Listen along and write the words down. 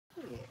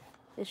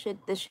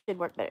This should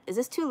work better. Is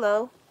this too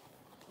low?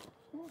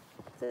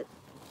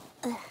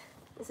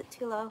 Is it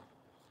too low?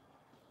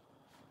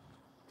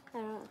 I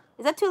don't know.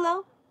 Is that too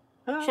low?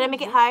 Should I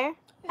make it higher?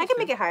 I can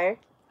make it higher.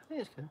 I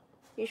think it's good.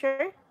 You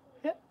sure?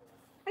 Yep.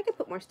 I could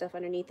put more stuff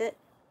underneath it.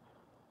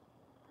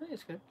 I think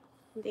it's good.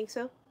 You think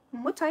so?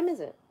 What time is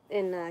it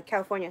in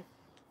California?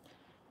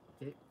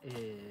 It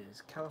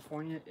is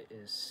California. It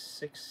is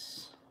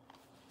 6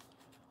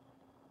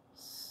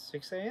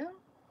 a.m.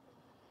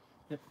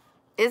 Yep.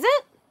 Is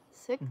it?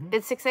 6?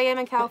 It's 6 a.m.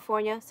 in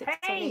California. 6,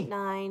 7, 8,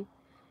 9.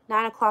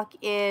 9 o'clock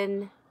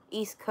in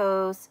East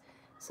Coast.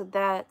 So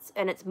that's,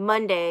 and it's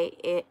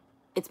Monday.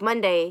 It's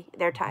Monday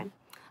their time.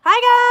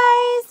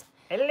 Hi guys!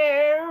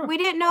 Hello! We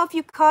didn't know if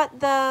you caught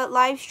the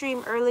live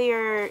stream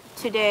earlier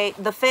today.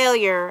 The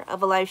failure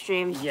of a live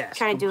stream. Yes.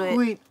 Trying to do it.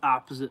 Complete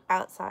opposite.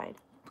 Outside.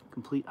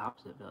 Complete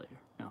opposite failure.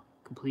 No.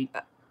 Complete.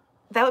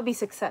 That would be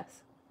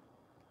success.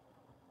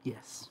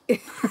 Yes.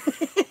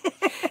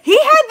 He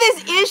had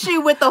this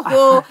issue with the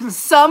whole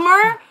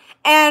summer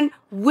and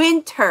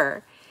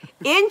winter.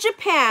 In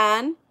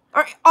Japan,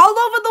 or all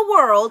over the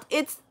world,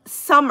 it's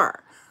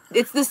summer.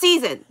 It's the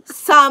season.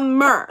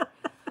 Summer.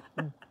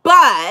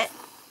 But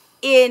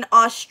in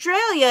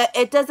Australia,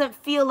 it doesn't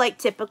feel like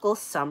typical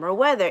summer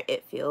weather.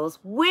 It feels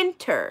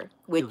winter,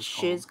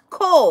 which is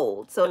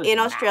cold. So in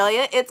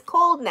Australia, it's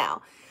cold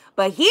now.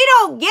 But he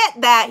don't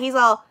get that. He's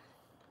all,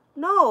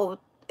 no,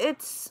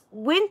 it's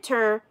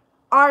winter,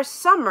 our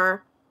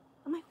summer.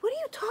 I'm like, what are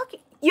you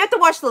talking? You have to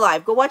watch the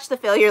live. Go watch the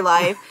failure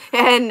live,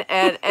 and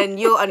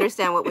you'll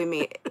understand what we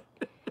mean.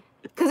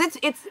 Because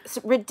it's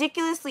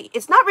ridiculously,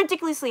 it's not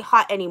ridiculously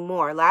hot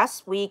anymore.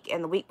 Last week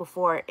and the week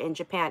before in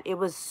Japan, it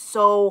was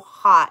so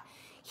hot.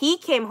 He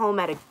came home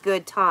at a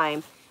good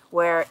time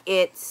where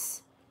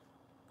it's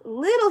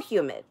little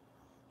humid.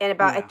 And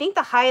about, I think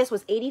the highest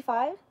was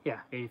 85. Yeah,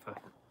 85.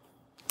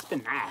 It's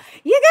been nice.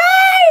 You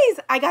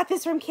guys! I got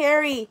this from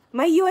Carrie.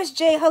 My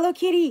USJ Hello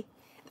Kitty.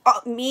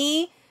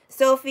 Me,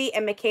 Sophie,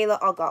 and Michaela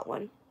all got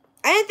one.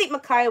 I didn't think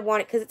Micaiah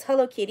wanted because it's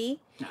Hello Kitty.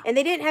 No. And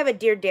they didn't have a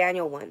Dear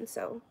Daniel one,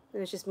 so it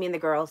was just me and the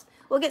girls.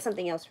 We'll get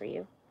something else for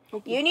you.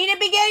 Okay. You need to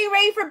be getting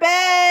ready for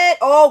bed.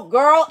 Oh,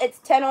 girl, it's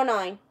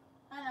 10:09.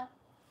 I know.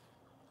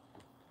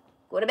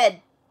 Go to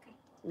bed.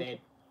 Bed.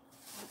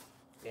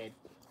 Bed.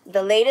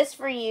 The latest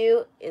for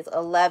you is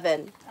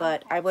 11,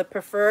 but I would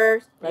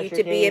prefer you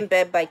to be in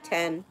bed by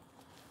 10.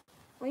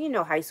 Well, you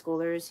know, high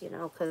schoolers, you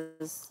know,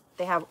 because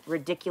they have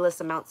ridiculous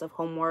amounts of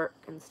homework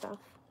and stuff.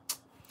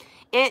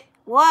 It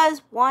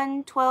was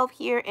 1:12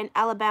 here in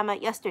Alabama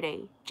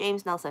yesterday.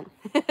 James Nelson.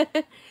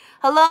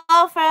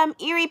 Hello from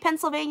Erie,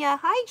 Pennsylvania.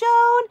 Hi,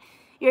 Joan.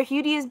 Your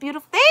hoodie is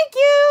beautiful. Thank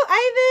you,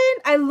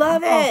 Ivan. I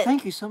love it. Oh,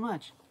 thank you so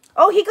much.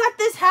 Oh, he got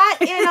this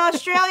hat in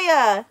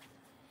Australia.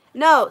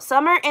 No,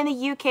 summer in the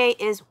UK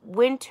is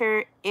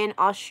winter in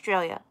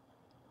Australia.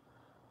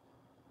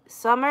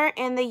 Summer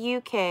in the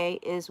UK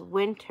is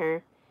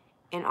winter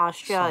in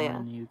Australia.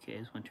 Summer in the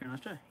UK is winter in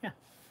Australia. Yeah.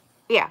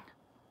 Yeah.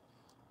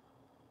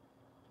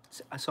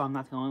 So I'm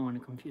not the only one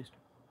confused.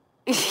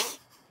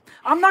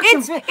 I'm not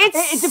confused.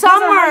 It's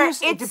summer.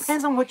 It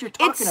depends on what you're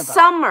talking about. It's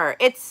summer.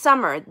 It's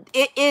summer.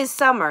 It is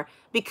summer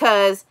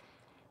because,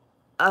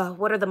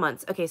 what are the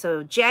months? Okay,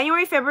 so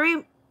January,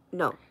 February,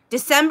 no.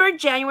 December,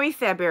 January,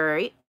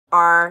 February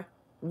are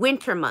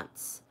winter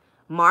months.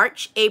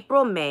 March,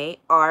 April, May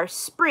are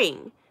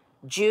spring.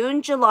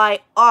 June, July,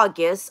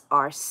 August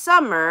are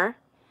summer.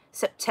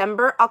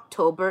 September,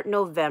 October,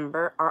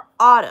 November are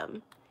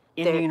autumn.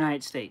 In the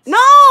United States.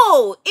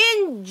 No!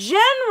 In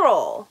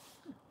general.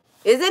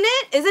 Isn't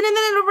it? Isn't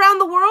it around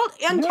the world?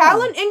 In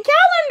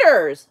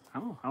calendars. I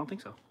don't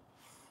think so.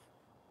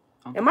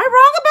 Am I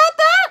wrong about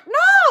that?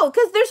 No,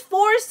 because there's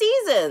 4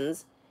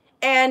 seasons.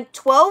 And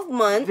 12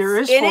 months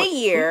in a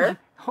year.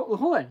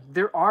 Hold on.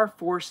 There are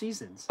 4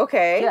 seasons.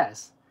 Okay.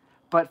 Yes.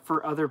 But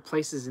for other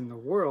places in the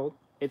world,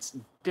 it's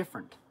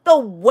different. The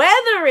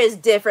weather is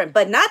different,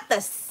 but not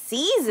the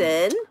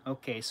season.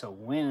 Okay, so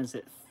when is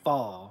it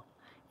fall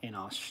in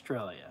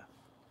Australia?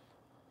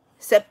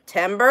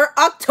 September,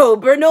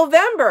 October,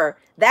 November.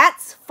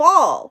 That's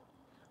fall.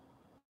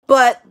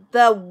 But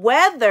the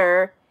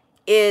weather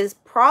is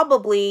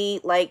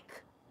probably like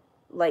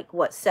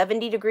what,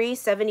 70 degrees,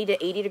 70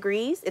 to 80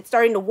 degrees? It's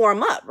starting to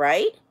warm up,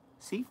 right?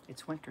 See,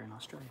 it's winter in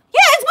Australia. Yeah,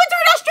 it's winter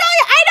in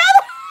Australia. I know.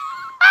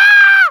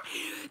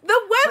 The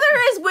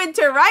weather is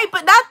winter, right?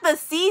 But not the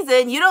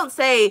season. You don't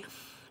say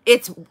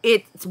it's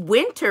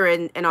winter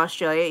in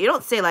Australia. You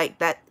don't say like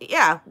that.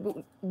 Yeah,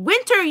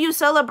 winter you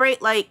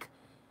celebrate like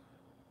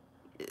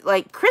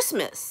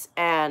Christmas.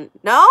 And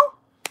no?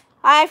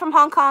 Hi from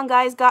Hong Kong,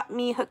 guys. Got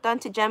me hooked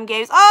onto gem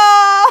games.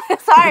 Oh,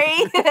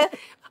 sorry.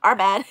 Our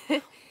bad.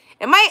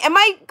 Am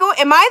I the one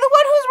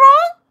who's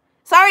wrong?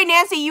 Sorry,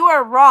 Nancy, you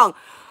are wrong.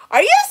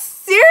 Are you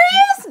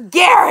serious?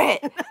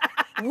 Garrett.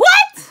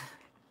 What?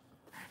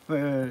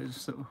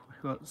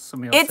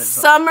 Somebody else it's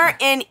summer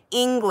in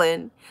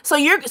England. So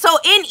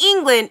in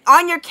England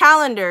on your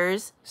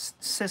calendars.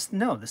 Says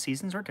no, the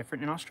seasons are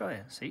different in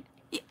Australia. See?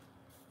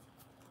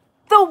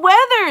 The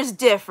weather's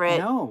different.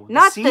 No,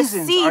 not the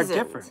seasons are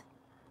different.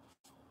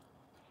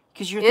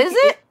 Because you're Is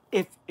thinking,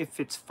 it? if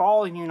it's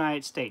fall in the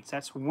United States,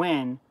 that's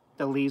when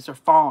the leaves are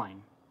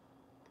falling.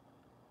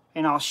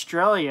 In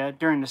Australia,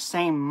 during the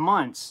same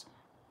months,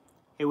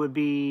 it would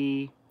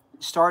be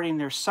starting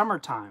their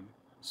summertime.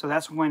 So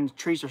that's when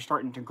trees are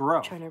starting to grow.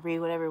 I'm trying to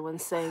read what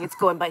everyone's saying. It's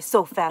going by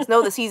so fast.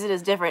 No, the season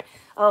is different.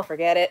 Oh,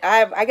 forget it.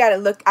 I gotta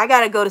look. I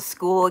gotta go to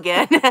school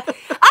again. I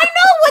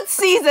know what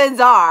seasons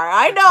are.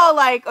 I know,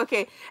 like,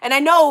 okay, and I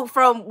know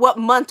from what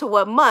month to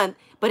what month.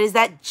 But is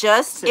that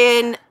just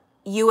in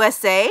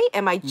USA?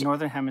 Am I?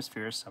 Northern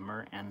Hemisphere is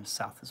summer and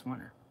South is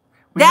winter.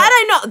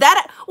 I know.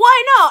 Well,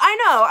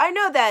 I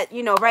know that,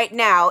 right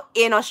now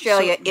in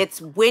Australia, it's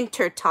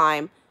winter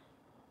time.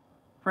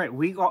 Right.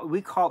 We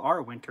call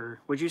our winter,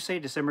 would you say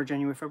December,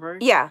 January, February?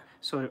 Yeah.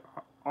 So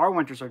our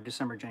winters are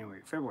December,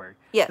 January, February.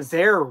 Yes.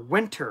 Their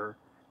winter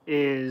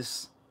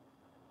is,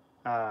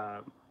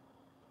 what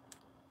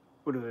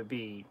would it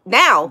be?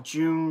 Now.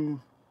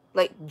 June.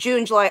 Like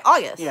June, July,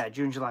 August. Yeah,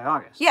 June, July,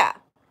 August. Yeah.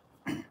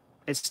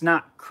 It's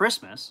not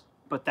Christmas,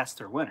 but that's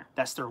their winter.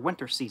 That's their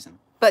winter season.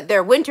 But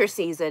their winter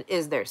season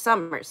is their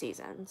summer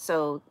season.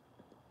 So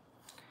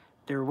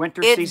their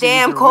winter season it's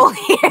damn cold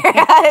here.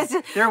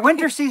 Their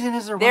winter season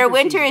is their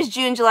winter season. is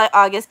June, July,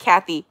 August.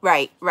 Kathy,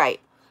 right.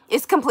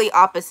 It's complete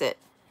opposite.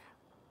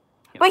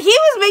 Yep. But he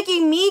was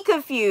making me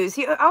confused.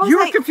 You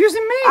were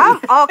confusing me.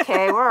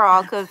 Okay, we're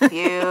all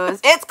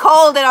confused. It's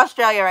cold in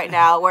Australia right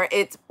now, where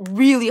it's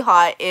really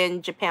hot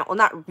in Japan. Well,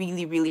 not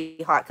really, really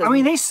hot. I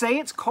mean, they say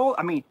it's cold.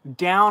 I mean,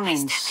 down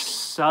in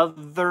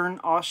southern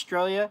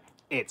Australia,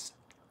 it's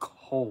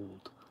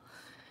cold.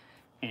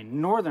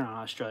 In northern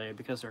Australia,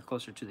 because they're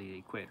closer to the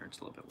equator, it's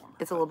a little bit warmer.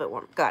 It's a little bit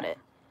warmer. Got it.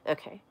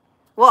 Okay.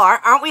 Well,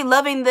 aren't we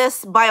loving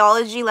this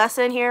biology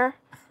lesson here?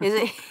 Is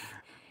it?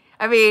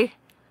 I mean,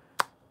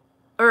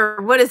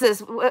 or what is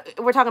this?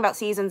 We're talking about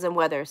seasons and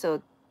weather,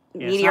 so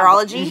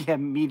meteorology?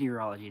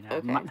 Meteorology. No,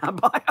 okay. Not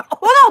biology.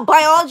 Well, no,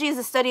 biology is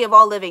the study of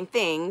all living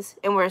things,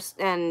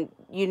 and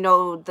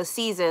the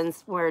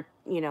seasons where,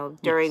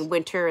 during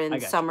winter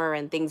and summer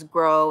and things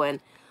grow,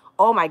 and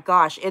oh my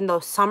gosh, in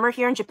the summer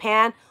here in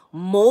Japan,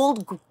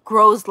 mold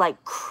grows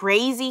like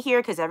crazy here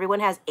because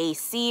everyone has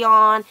AC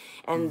on,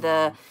 and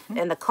the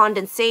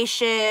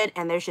condensation,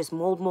 and there's just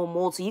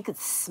mold. So you could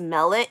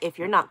smell it if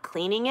you're not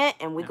cleaning it.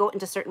 And we go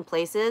into certain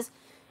places,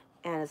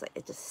 and it's like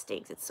it just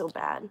stinks. It's so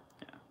bad.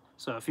 Yeah.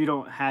 So if you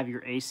don't have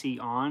your AC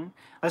on,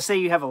 let's say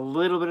you have a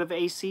little bit of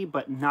AC,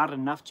 but not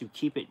enough to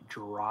keep it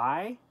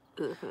dry.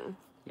 Mm-hmm.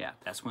 Yeah,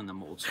 that's when the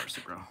mold starts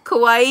to grow.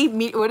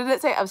 Kawaii, what did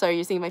it say? I'm sorry,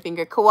 you're seeing my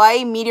finger.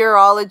 Kawaii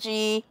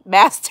meteorology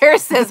master,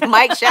 says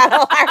Mike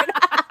Shadowheart.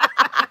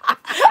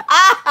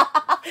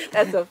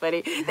 That's so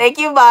funny. Thank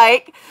you,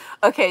 Mike.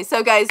 Okay,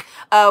 so guys,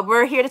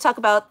 we're here to talk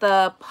about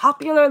the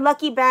popular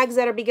lucky bags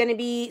that are going to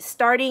be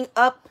starting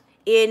up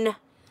in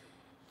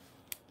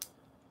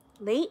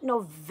late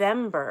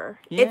November.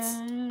 Yeah. It's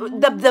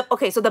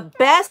okay, so the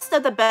best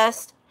of the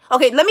best.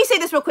 Okay, let me say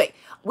this real quick.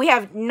 We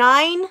have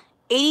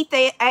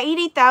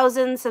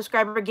 80,000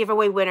 subscriber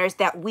giveaway winners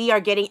that we are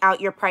getting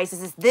out your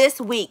prizes this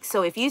week.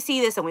 So if you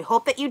see this, and we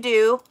hope that you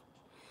do,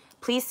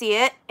 please see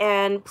it,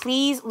 and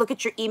please look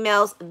at your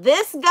emails.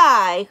 This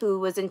guy who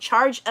was in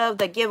charge of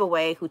the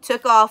giveaway, who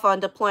took off on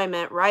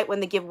deployment right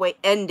when the giveaway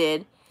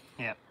ended,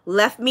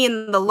 left me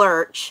in the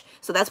lurch.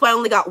 So that's why I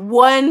only got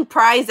one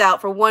prize out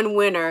for one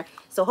winner.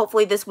 So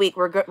hopefully this week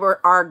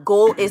our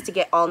goal is to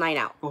get all 9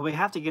 out. Well, we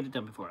have to get it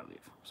done before I leave.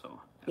 So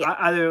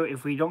either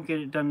if we don't get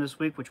it done this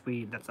week,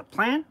 that's a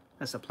plan.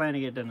 That's a plan to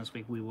get it done this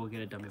week. We will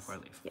get it done before I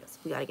leave. Yes,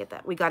 we gotta get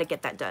that. We gotta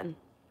get that done.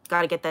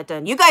 Gotta get that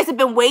done. You guys have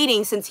been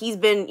waiting since he's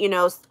been,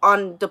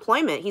 on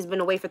deployment. He's been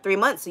away for 3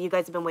 months, so you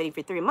guys have been waiting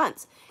for 3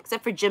 months.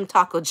 Except for Jim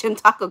Taco. Jim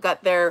Taco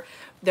got their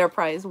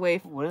prize way.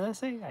 What did I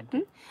say?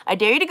 I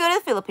dare you to go to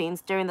the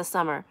Philippines during the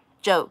summer.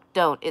 Joke,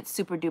 don't. It's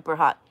super duper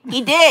hot.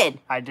 He did.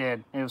 I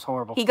did. It was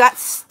horrible. He got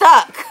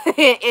stuck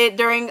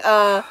during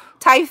a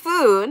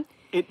typhoon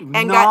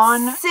and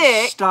got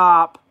sick.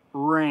 Stop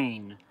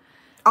rain.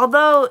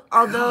 Although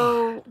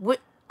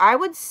I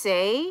would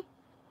say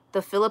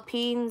the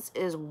Philippines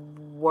is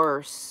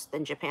worse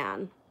than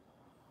Japan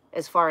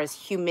as far as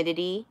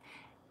humidity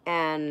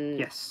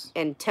and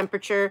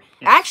temperature.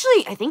 Yes.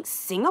 Actually, I think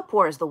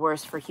Singapore is the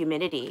worst for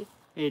humidity.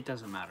 It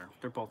doesn't matter.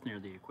 They're both near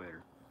the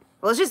equator.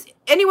 Well, it's just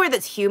anywhere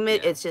that's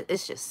humid, it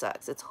just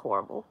sucks. It's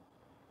horrible.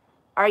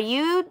 Are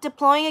you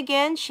deploying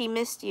again? She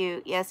missed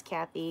you. Yes,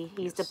 Kathy.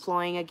 He's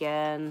deploying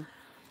again.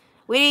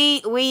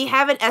 We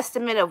have an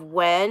estimate of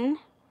when.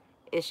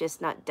 It's just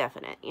not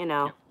definite,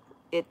 Yep.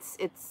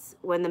 It's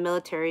when the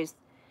military's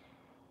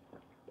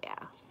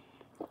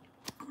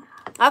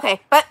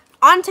Okay, but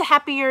on to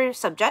happier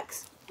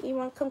subjects. You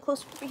want to come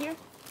closer over here?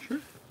 Sure.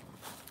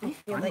 I'm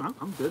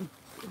good.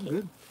 I'm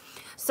good.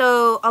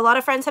 So a lot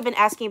of friends have been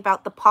asking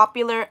about the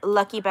popular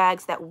lucky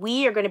bags that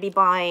we are going to be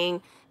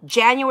buying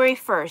January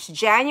 1st.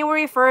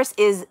 January 1st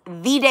is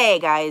the day,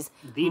 guys.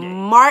 The day.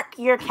 Mark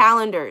your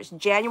calendars.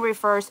 January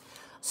 1st,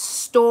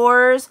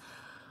 stores.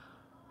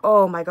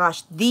 Oh my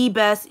gosh, the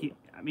best.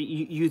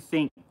 You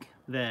think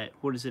that,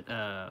 what is it?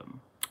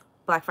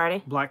 Black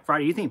Friday? Black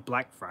Friday. You think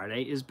Black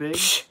Friday is big?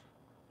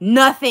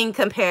 Nothing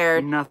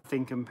compared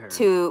Nothing compared.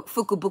 to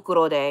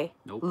Fukubukuro Day,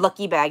 Nope.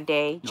 Lucky Bag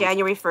Day,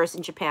 January 1st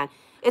in Japan.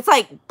 It's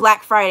like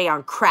Black Friday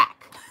on crack.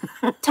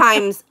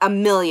 Times a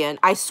million,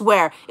 I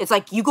swear. It's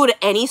like you go to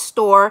any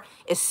store,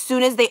 as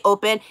soon as they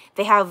open,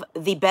 they have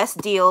the best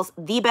deals,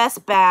 the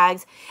best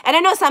bags. And I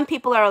know some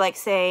people are like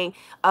saying,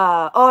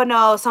 oh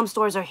no, some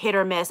stores are hit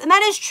or miss. And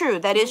that is true.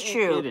 That is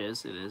true. It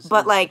is. But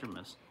It's like, hit or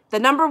miss. the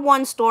number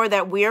one store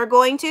that we're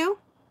going to,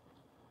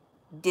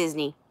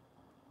 Disney.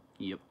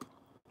 Yep.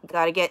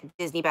 Gotta get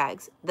Disney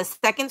bags. The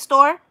second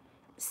store,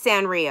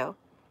 Sanrio.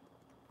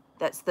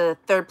 That's the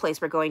third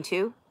place we're going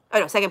to. Oh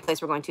no, second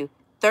place we're going to.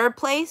 Third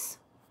place,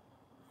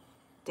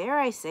 dare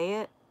I say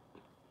it?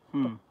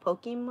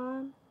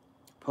 Pokemon?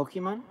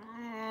 Pokemon?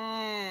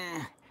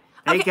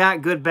 They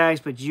got good bags,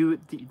 but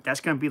that's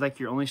going to be like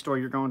your only store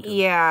you're going to.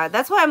 Yeah,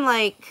 that's why I'm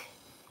like,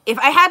 if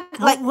I had,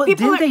 like, people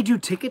didn't they do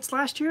tickets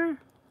last year?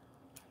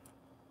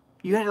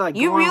 You had to, like,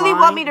 You go really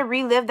online? want me to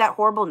relive that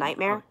horrible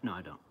nightmare? Oh, no,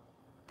 I don't.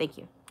 Thank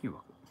you. You're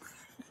welcome.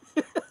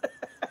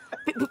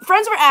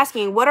 Friends were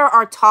asking, what are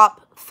our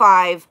top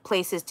 5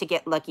 places to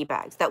get lucky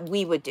bags that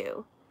we would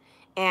do?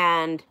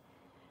 And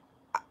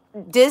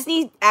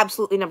Disney,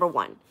 absolutely number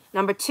 1.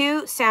 Number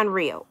 2,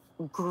 Sanrio.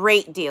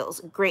 Great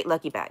deals, great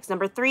lucky bags.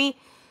 Number 3,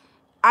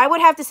 I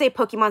would have to say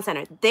Pokemon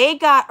Center. They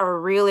got a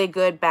really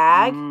good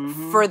bag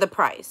for the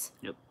price.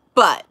 Yep.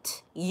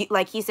 But,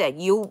 like he said,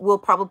 you will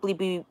probably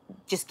be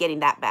just getting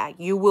that bag.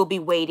 You will be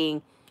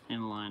waiting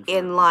in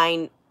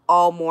line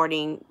all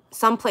morning.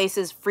 Some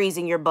places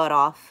freezing your butt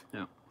off.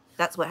 Yep.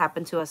 That's what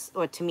happened to us,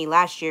 or to me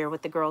last year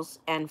with the girls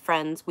and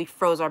friends. We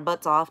froze our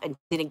butts off and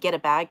didn't get a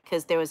bag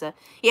because there was I'm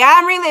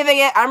reliving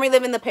it. I'm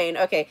reliving the pain.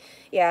 Okay,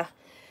 yeah.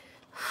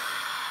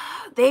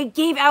 They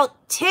gave out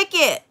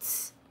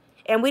tickets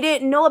and we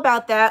didn't know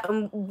about that.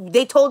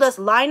 They told us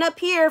line up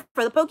here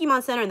for the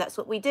Pokemon Center, and that's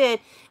what we did.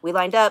 We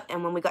lined up,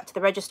 and when we got to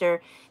the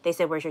register, they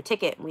said, "Where's your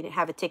ticket?" And we didn't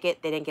have a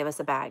ticket. They didn't give us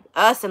a bag.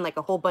 Us and like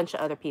a whole bunch of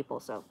other people.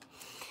 So,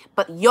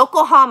 but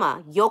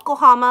Yokohama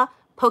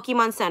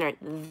Pokemon Center,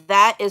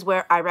 that is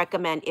where I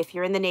recommend if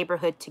you're in the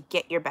neighborhood to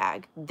get your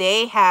bag.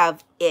 They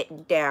have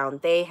it down.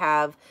 They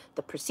have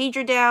the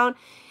procedure down.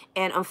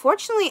 And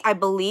unfortunately, I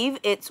believe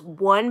it's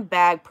 1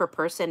 bag per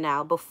person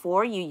now.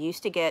 Before, you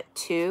used to get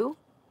 2,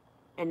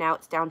 and now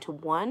it's down to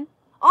 1.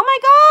 Oh my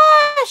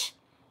gosh!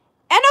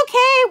 NOK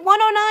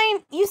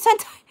 109, you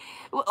sent...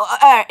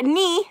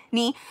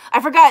 knee. I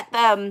forgot,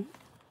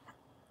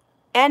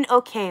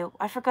 NOK,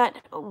 I forgot...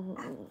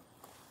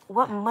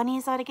 What money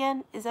is that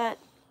again? Is that...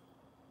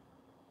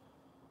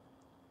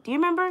 Do you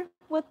remember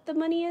what the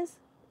money is?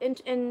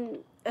 In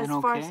as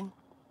far as...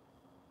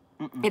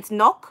 It's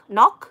NOK?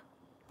 Nook.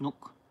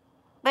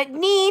 But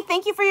Nee,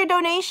 thank you for your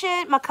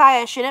donation.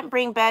 Makaya shouldn't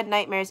bring bad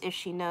nightmares if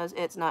she knows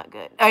it's not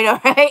good. I know,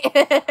 right?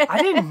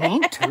 I didn't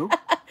mean to.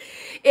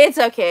 It's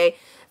okay.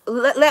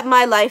 Let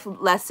my life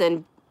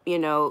lesson, you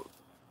know,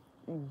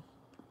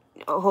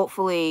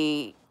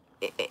 hopefully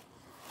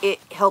it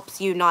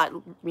helps you not,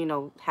 you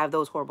know, have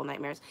those horrible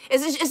nightmares.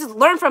 It's just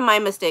learn from my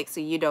mistakes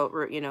so you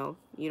don't, you know,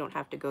 you don't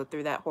have to go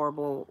through that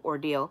horrible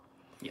ordeal.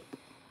 Yep.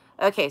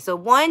 Okay, so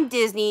 1,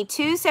 Disney,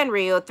 2,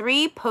 Sanrio,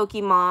 3,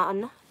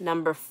 Pokemon,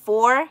 number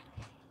 4,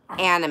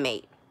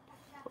 Animate.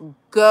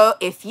 Go,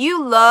 if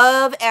you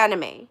love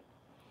anime,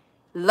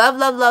 love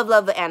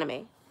the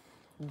anime,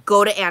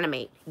 go to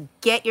Animate.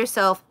 Get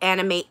yourself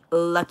Animate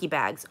lucky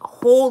bags.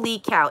 Holy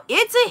cow.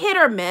 It's a hit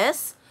or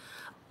miss,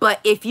 but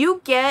if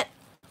you get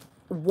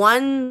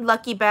 1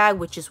 lucky bag,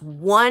 which is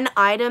 1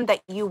 item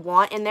that you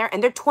want in there,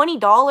 and they're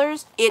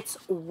 $20,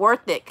 it's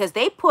worth it because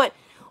they put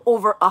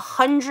over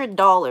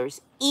 $100,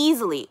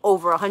 easily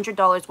over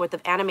 $100 worth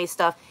of anime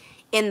stuff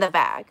in the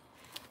bag.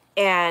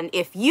 And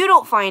if you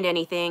don't find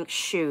anything,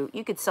 shoot,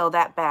 you could sell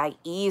that bag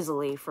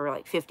easily for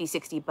like 50,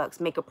 60 bucks,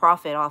 make a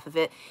profit off of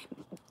it,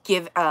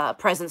 give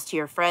presents to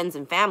your friends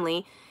and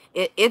family.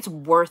 It's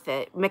worth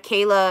it.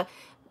 Michaela,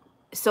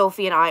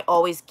 Sophie, and I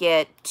always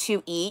get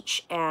 2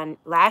 each. And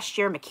last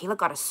year, Michaela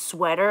got a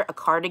sweater, a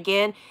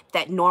cardigan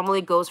that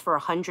normally goes for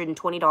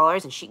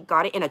 $120, and she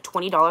got it in a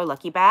 $20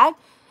 lucky bag.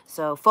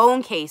 So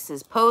phone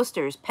cases,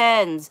 posters,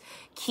 pens,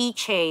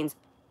 keychains,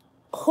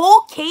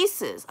 whole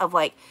cases of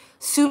like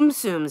Tsum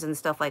Tsums and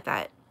stuff like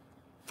that.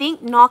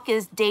 Think knock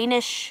is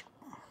Danish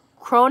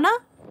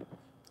krona.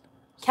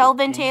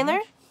 Kelvin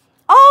Taylor.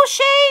 Oh,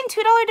 Shane,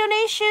 $2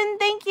 donation.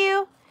 Thank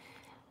you.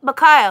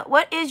 Bakaya,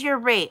 what is your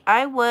rate?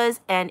 I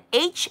was an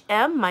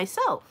HM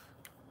myself.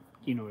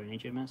 You know what an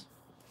HM is?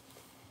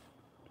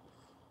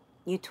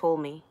 You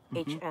told me.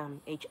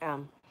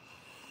 HM.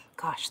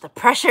 Gosh, the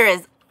pressure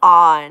is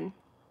on.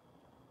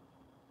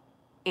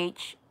 HM.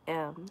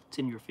 It's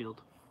in your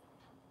field.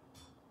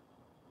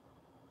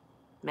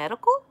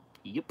 Medical?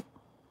 Yep.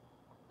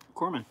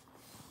 Corman.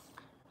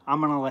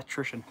 I'm an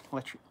electrician.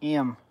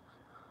 EMC.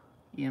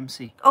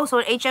 Oh, so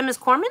an HM is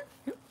Corman?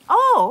 Yep.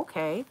 Oh,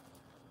 okay.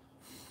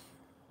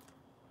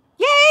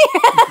 Yay!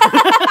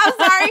 I'm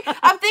sorry.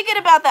 I'm thinking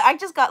about that. I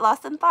just got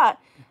lost in thought.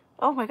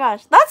 Oh my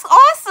gosh. That's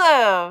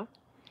awesome.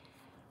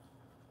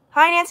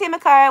 Hi, Nancy and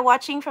Makaya,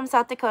 watching from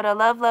South Dakota.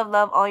 Love, love,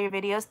 love all your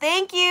videos.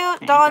 Thank you,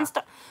 Thank Dawn you.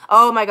 Star.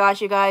 Oh my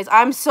gosh, you guys.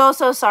 I'm so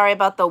sorry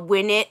about the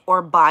win it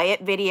or buy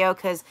it video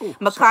because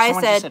Makaya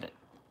someone just said said it.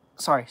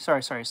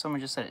 Sorry. Someone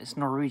just said it. It's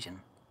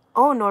Norwegian.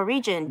 Oh,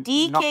 Norwegian. Nok.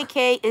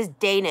 DKK is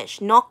Danish.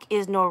 Nok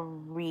is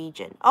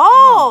Norwegian.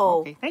 Oh!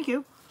 Okay, thank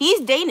you. He's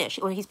Danish.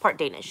 Well, he's part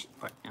Danish.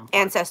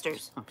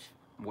 Ancestors.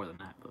 More than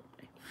that, but...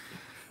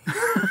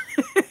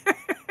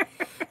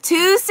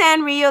 2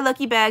 Sanrio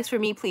lucky bags for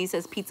me, please,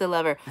 says Pizza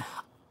Lover.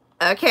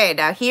 Okay,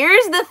 now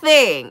here's the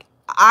thing.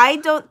 I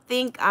don't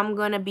think I'm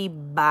going to be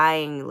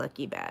buying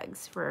lucky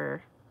bags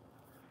for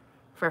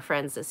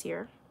friends this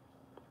year.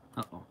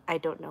 Uh-oh. I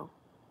don't know.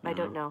 I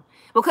don't know.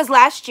 Because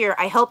last year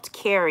I helped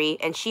Carrie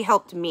and she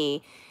helped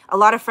me. A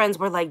lot of friends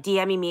were like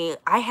DMing me.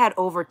 I had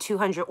over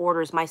 200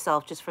 orders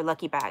myself just for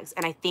lucky bags.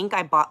 And I think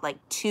I bought like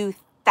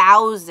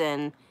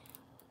 2,000.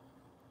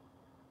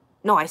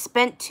 No, I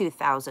spent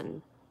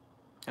 2,000.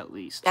 At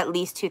least. At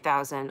least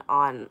 2,000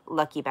 on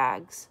lucky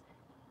bags.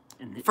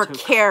 And For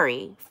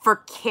Carrie. For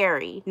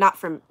Carrie. Not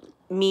for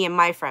me and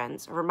my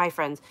friends. Or my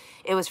friends.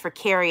 It was for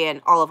Carrie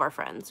and all of our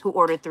friends who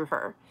ordered through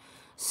her.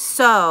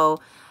 So...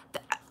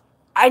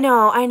 I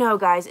know,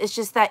 guys. It's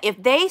just that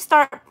if they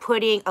start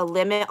putting a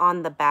limit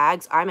on the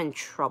bags, I'm in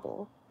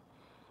trouble.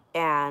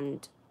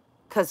 And,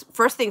 because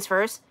first things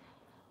first,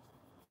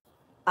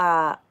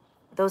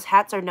 those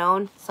hats are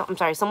known, I'm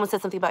sorry, someone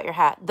said something about your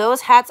hat.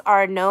 Those hats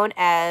are known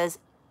as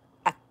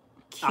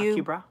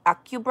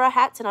Acubra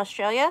hats in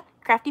Australia.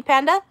 Crafty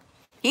Panda,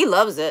 he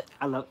loves it.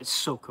 I love it. It's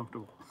so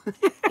comfortable.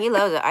 He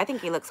loves it. I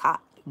think he looks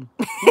hot.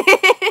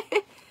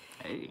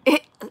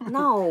 Hey.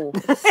 No.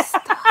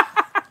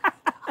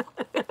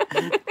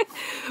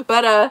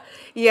 But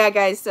yeah,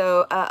 guys,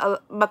 so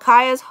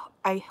Makaya's,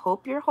 I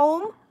hope you're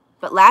home,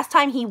 but last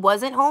time he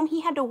wasn't home,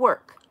 he had to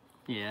work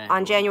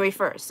on January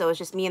 1st, so it's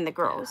just me and the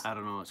girls. Yeah, I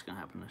don't know what's gonna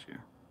happen this year.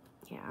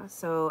 Yeah,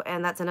 so,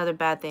 and that's another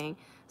bad thing.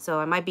 So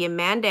I might be a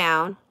man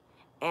down,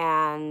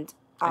 and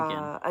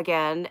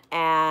again,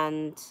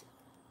 and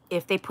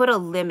if they put a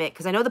limit,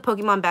 because I know the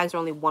Pokemon bags are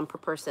only 1 per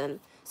person,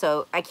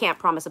 so I can't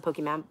promise a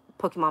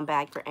Pokemon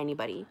bag for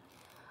anybody.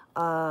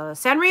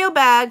 Sanrio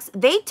bags,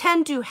 they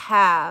tend to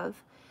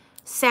have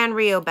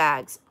Sanrio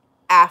bags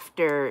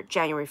after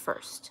January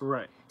 1st.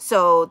 Right.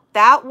 So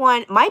that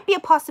one might be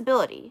a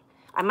possibility.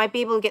 I might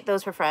be able to get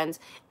those for friends.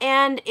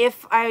 And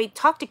if I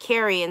talk to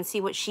Carrie and see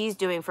what she's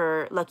doing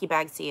for Lucky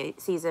Bag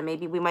season,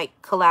 maybe we might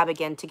collab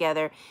again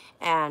together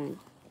and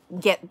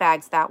get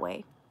bags that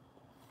way.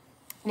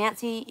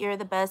 Nancy, you're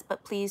the best,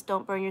 but please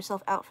don't burn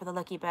yourself out for the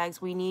Lucky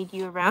Bags. We need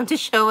you around to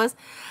show us.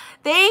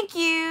 Thank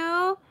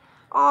you.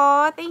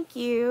 Aw, thank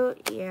you.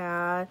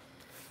 Yeah.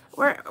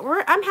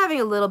 I'm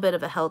having a little bit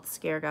of a health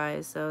scare,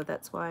 guys, so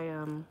that's why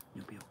You'll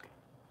be okay.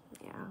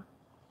 Yeah.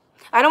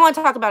 I don't want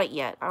to talk about it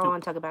yet. I don't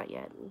want to talk about it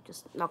yet.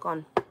 Just knock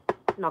on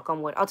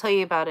wood. I'll tell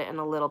you about it in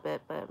a little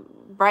bit, but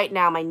right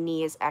now my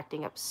knee is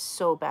acting up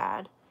so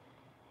bad.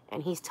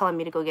 And he's telling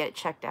me to go get it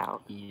checked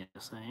out.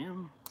 Yes, I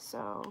am.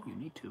 So you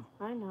need to.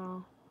 I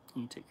know.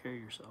 You need to take care of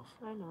yourself.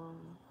 I know.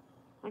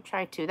 I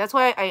try to. That's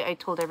why I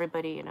told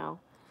everybody, you know,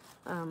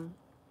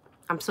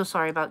 I'm so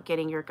sorry about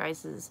getting your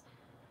guys's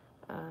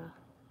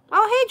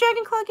oh, hey,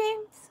 Dragon Claw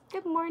Games.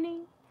 Good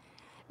morning.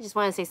 I just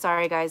want to say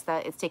sorry, guys,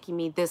 that it's taking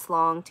me this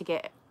long to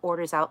get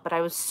orders out. But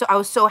I was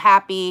so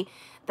happy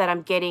that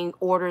I'm getting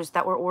orders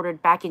that were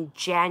ordered back in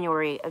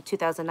January of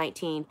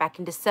 2019, back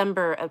in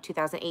December of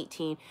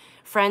 2018.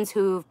 Friends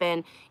who've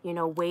been, you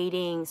know,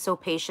 waiting so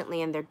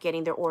patiently, and they're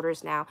getting their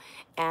orders now.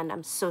 And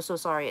I'm so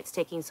sorry it's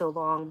taking so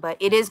long. But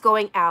it is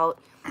going out.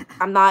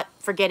 I'm not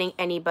forgetting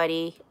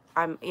anybody.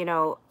 You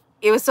know...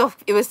 It was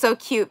so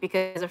cute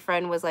because a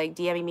friend was like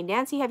DMing me,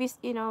 Nancy, have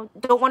you know,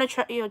 don't want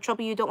to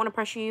trouble you, don't want to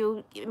pressure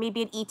you,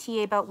 maybe an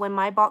ETA about when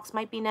my box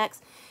might be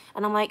next.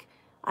 And I'm like,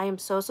 I am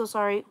so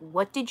sorry.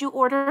 What did you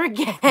order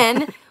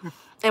again?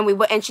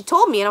 and she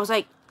told me, and I was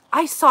like,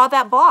 I saw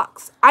that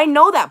box. I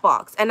know that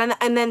box. And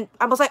then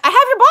I was like, I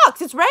have your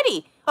box. It's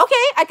ready.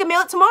 Okay, I can mail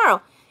it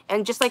tomorrow.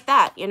 And just like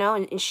that, you know,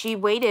 and she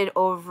waited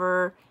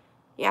over,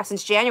 yeah,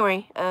 since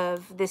January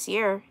of this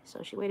year.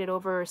 So she waited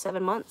over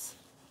 7 months.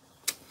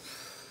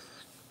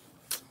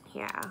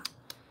 Yeah.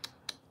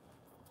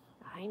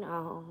 I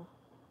know.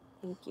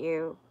 Thank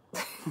you.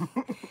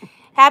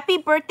 Happy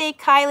birthday,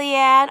 Kylie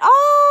Ann.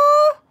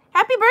 Oh,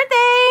 happy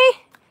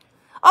birthday.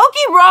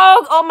 Okie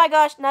Rogue. Oh my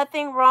gosh,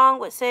 nothing wrong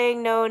with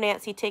saying no,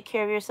 Nancy. Take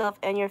care of yourself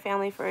and your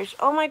family first.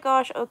 Oh my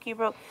gosh, Okie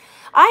Rogue.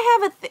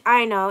 I have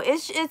I know.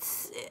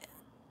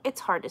 It's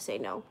hard to say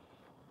no.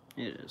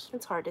 It is.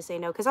 It's hard to say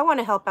no because I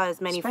want to help out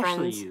as many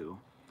Especially friends. you.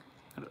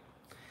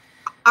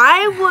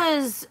 I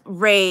was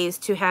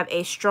raised to have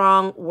a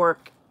strong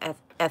work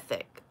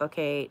ethic,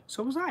 okay?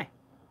 So was I.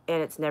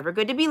 And it's never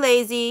good to be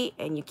lazy,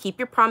 and you keep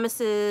your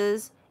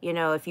promises. You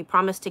know, if you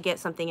promise to get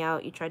something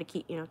out, you try to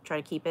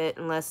keep it,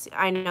 unless,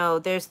 I know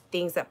there's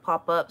things that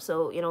pop up,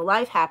 so, you know,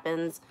 life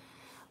happens.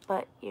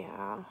 But,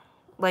 yeah,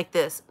 like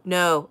this.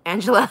 No,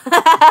 Angela.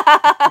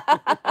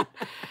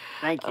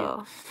 Thank you.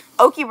 Oh.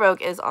 Okie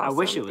Rogue is awesome. I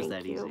wish it was Thank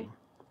that you. easy.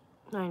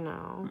 I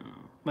know.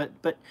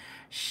 But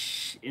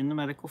in the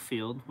medical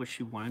field, which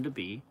she wanted to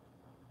be,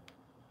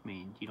 I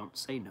mean, you don't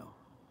say no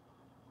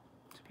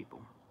to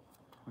people.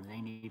 When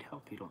they need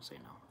help, you don't say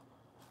no.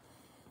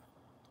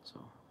 So,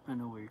 I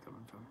know where you're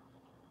coming from.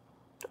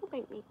 Don't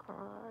make me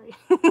cry.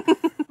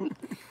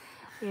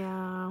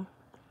 Yeah.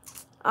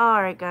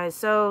 All right, guys.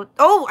 So,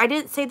 oh, I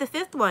didn't say the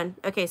fifth one.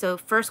 Okay, so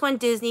first one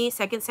Disney,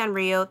 second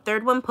Sanrio,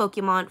 third one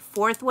Pokemon,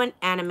 fourth one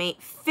anime,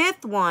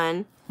 fifth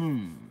one.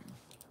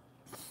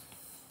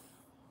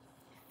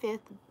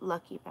 Fifth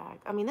lucky bag.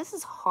 I mean, this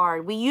is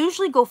hard. We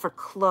usually go for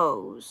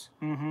clothes.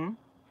 Mm-hmm.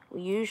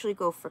 We usually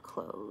go for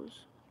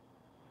clothes.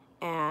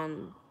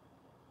 And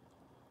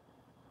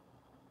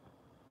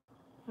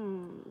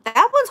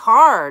that one's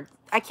hard.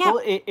 I can't.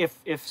 Well,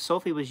 if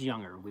Sophie was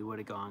younger, we would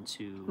have gone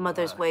to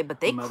Mother's Way,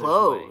 but they Mother's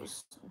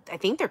closed. I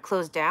think they're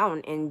closed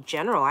down in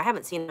general. I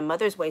haven't seen the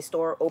Mother's Way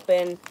store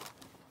open.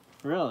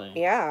 Really?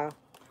 Yeah.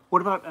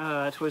 What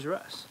about Toys R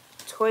Us?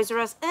 Toys R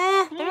Us,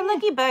 their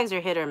lucky bags are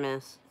hit or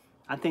miss.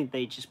 I think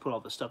they just put all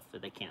the stuff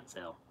that they can't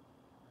sell.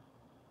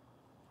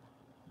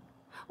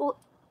 Well,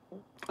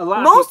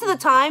 Most of the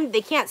time,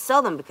 they can't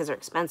sell them because they're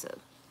expensive.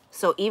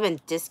 So even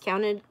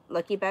discounted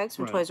lucky bags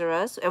from Toys R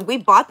Us, and we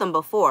bought them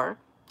before.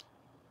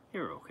 They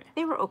were okay.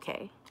 They were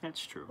okay.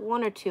 That's true.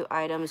 One or two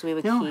items we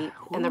would keep,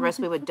 and the rest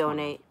we would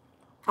donate.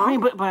 I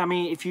mean, but I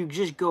mean, if you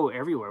just go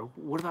everywhere,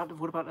 what about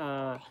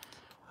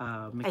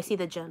I see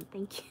the gem.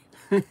 Thank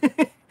you.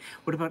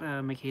 What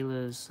about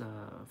Michaela's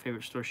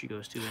favorite store she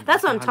goes to?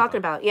 That's what I'm talking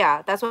about.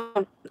 Yeah, that's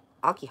what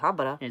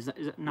Akihabara. Is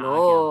it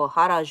No,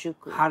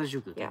 Harajuku.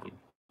 Harajuku. Yeah. Thank you.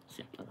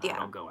 Yeah. I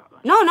don't go out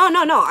much. No.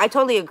 I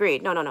totally agree.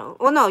 No.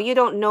 Well, no, you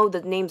don't know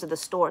the names of the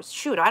stores.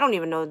 Shoot, I don't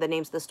even know the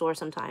names of the store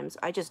sometimes.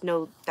 I just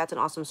know that's an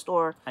awesome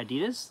store.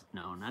 Adidas?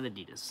 No, not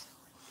Adidas.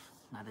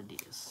 Not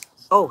Adidas.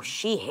 Oh,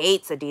 she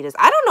hates Adidas.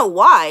 I don't know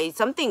why.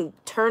 Something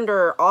turned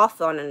her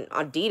off on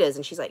Adidas,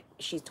 and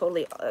she's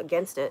totally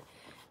against it.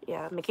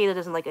 Yeah, Michaela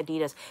doesn't like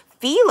Adidas.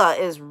 Fila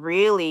is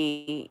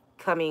really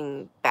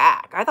coming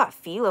back. I thought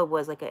Fila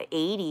was like a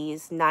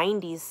 80s,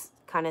 90s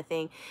kind of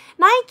thing.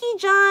 Nike,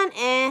 John,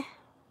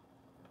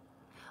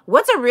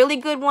 What's a really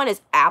good one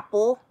is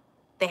Apple.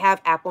 They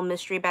have Apple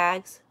mystery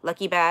bags,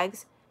 lucky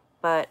bags.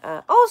 But,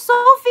 oh,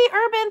 Sophie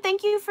Urban,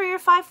 thank you for your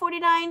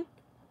 $5.49.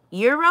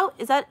 Euro?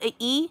 Is that a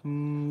E?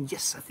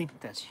 Yes, I think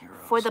that's Euro.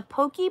 For the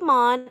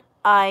Pokemon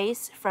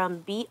Ice from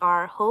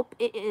BR. Hope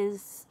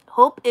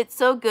it's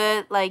so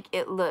good like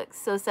it looks.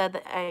 So sad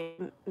that I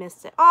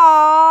missed it.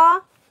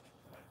 Aww.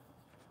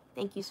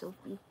 Thank you,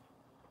 Sophie.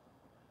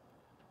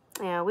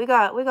 Yeah, we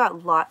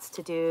got lots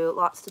to do,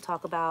 lots to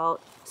talk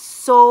about.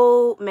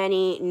 So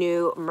many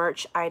new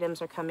merch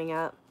items are coming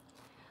up.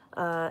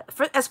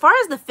 As far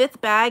as the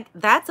fifth bag,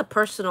 that's a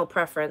personal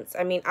preference.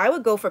 I mean, I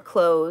would go for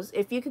clothes.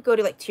 If you could go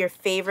to your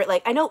favorite,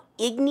 I know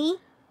Igni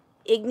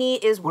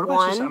is what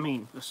one. What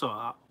about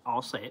so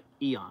I'll say it,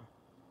 Eon.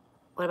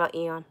 What about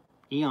Eon?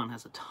 Eon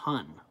has a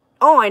ton.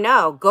 Oh, I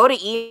know. Go to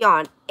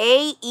Eon.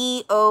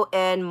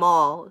 AEON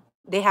Mall.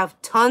 They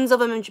have tons of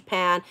them in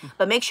Japan,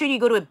 but make sure you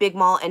go to a big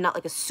mall and not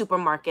like a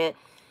supermarket.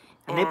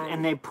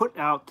 And they put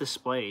out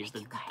displays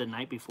the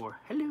night before.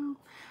 Hello.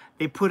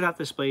 They put out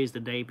displays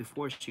the day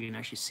before so you can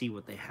actually see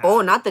what they have.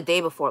 Oh, not the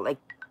day before, like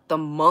the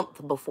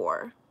month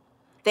before.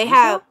 They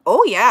have,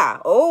 oh yeah.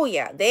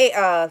 They,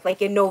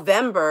 like in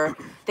November,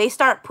 they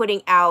start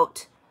putting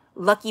out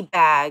lucky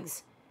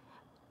bags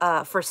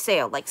for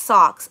sale, like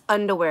socks,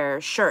 underwear,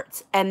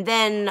 shirts. And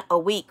then a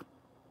week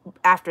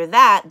after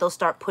that, they'll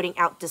start putting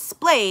out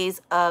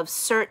displays of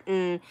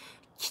certain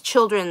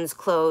children's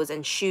clothes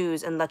and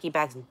shoes and lucky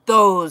bags.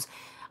 Those,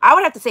 I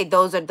would have to say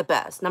those are the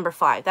best. Number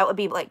 5. That would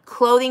be like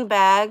clothing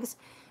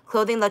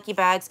lucky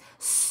bags.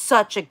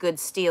 Such a good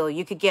steal.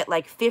 You could get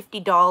like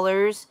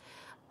 $50,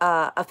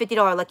 a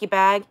 $50 lucky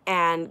bag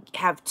and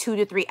have 2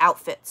 to 3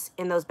 outfits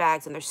in those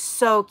bags. And they're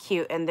so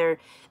cute and they're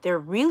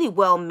really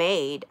well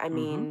made. I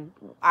mean,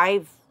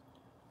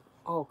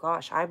 oh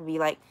gosh, I would be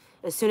like,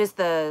 as soon as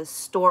the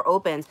store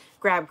opens,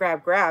 grab.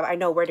 I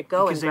know where to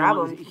go and grab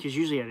them. Because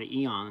usually at an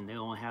Eon,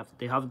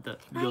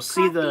 you'll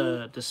see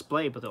the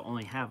display, but they'll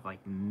only have like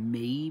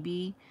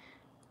maybe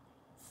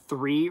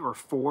 3 or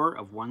 4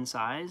 of one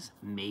size,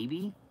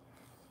 maybe.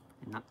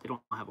 And they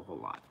don't have a whole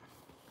lot.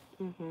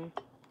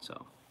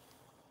 So,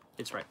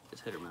 it's right.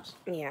 It's hit or miss.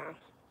 Yeah.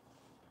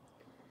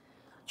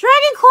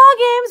 Dragon Claw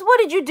Games, what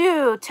did you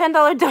do?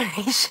 $10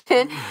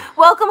 donation.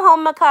 Welcome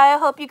home, Micaiah.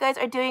 Hope you guys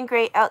are doing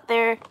great out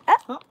there.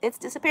 It's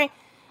disappearing.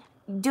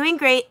 Doing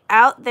great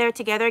out there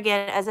together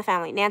again as a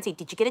family. Nancy,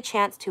 did you get a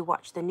chance to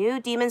watch the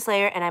new Demon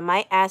Slayer? And I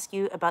might ask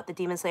you about the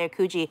Demon Slayer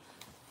Kuji.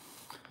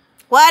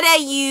 What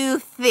do you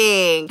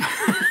think?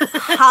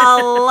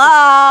 Hello?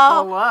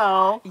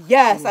 Hello?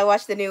 Yes, I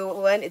watched the new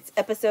one. It's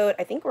I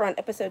think we're on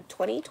episode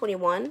 20,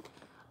 21.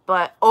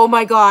 But, oh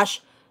my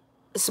gosh.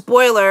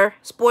 Spoiler.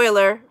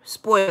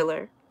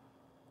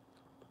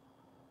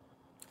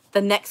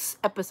 The next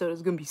episode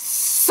is going to be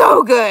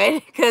so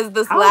good. Because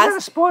this How is that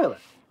a spoiler?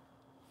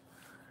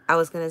 I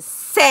was gonna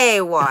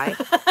say why.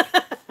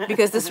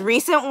 Because this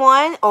recent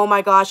one, oh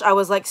my gosh, I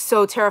was like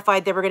so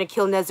terrified they were gonna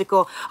kill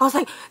Nezuko. I was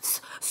like,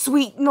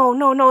 sweet, no,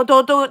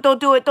 don't do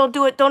it, don't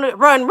do it,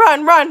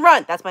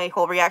 run. That's my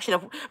whole reaction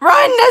of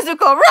run,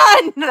 Nezuko,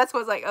 run. That's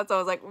what I was like. That's what I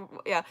was like.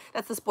 Yeah,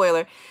 that's the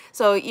spoiler.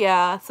 So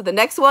yeah, so the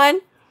next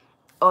one,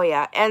 oh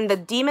yeah, and the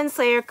Demon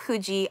Slayer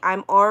Kuji,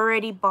 I'm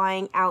already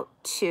buying out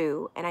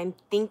 2, and I'm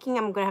thinking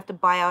I'm gonna have to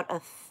buy out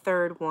a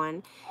 3rd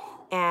one.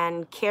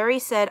 And Carrie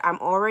said, I'm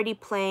already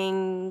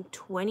playing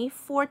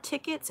 24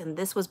 tickets. And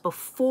this was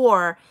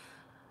before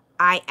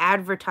I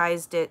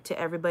advertised it to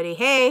everybody.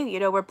 Hey, you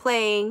know, we're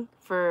playing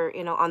for,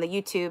 you know, on the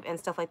YouTube and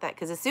stuff like that.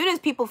 Because as soon as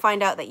people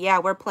find out that, yeah,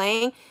 we're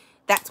playing,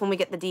 that's when we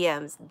get the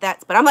DMs.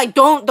 But I'm like,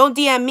 don't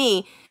DM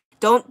me.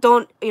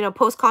 Don't, you know,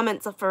 post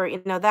comments for,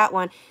 you know, that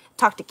one.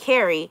 Talk to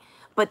Carrie.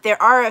 But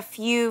there are a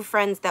few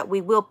friends that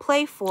we will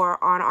play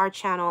for on our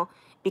channel.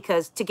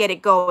 Because to get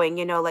it going,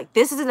 you know, like,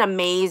 this is an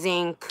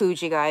amazing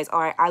Kuji, guys.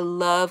 All right, I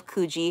love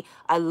Kuji.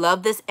 I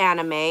love this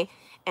anime.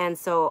 And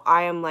so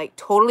I am, like,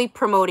 totally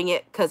promoting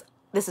it because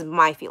this is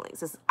my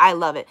feelings. I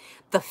love it.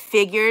 The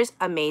figures,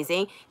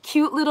 amazing.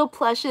 Cute little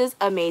plushes,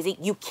 amazing.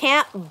 You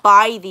can't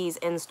buy these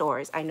in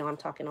stores. I know I'm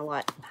talking a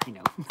lot. I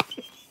know.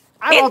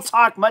 I don't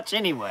talk much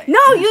anyway.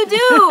 No, you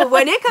do.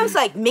 When it comes to,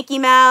 like, Mickey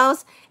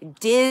Mouse,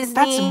 Disney.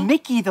 That's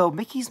Mickey, though.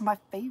 Mickey's my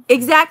favorite.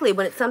 Exactly.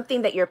 When it's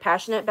something that you're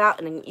passionate about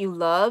and you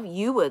love,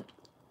 you would,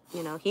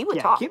 you know, he would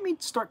talk. Get me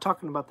to start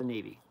talking about the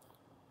Navy.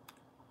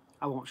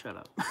 I won't shut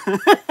up.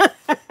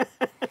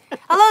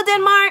 Hello,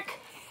 Denmark.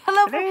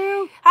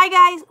 Hello. Hi,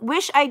 guys.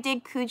 Wish I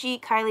did Kuji,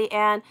 Kylie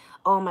Ann.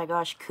 Oh, my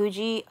gosh.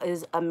 Kuji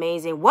is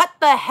amazing. What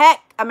the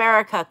heck,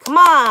 America? Come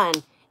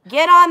on.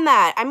 Get on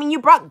that. I mean, you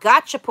brought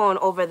Gachapon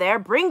over there.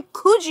 Bring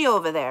Kuji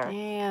over there.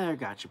 Yeah, their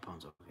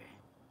Gachapon's okay.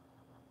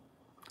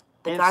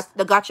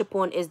 The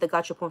Gachapon is the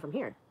Gachapon from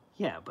here.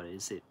 Yeah, but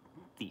is it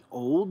the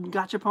old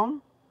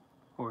Gachapon?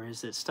 Or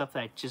is it stuff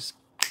that just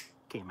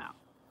came out?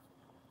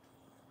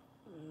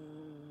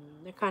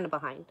 They're kind of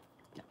behind.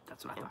 Yeah,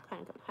 that's what I thought.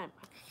 Kind of behind.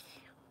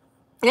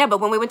 Yeah, but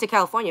when we went to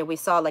California, we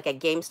saw, like, at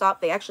GameStop,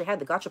 they actually had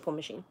the Gachapon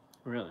machine.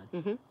 Really?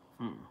 Mm-hmm.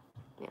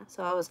 Yeah,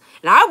 so I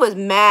was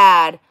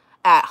mad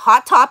at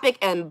Hot Topic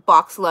and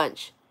Box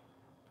Lunch.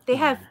 They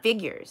have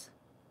figures.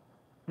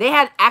 They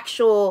had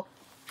actual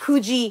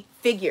Kuji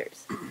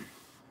figures.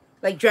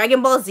 Like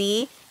Dragon Ball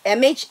Z,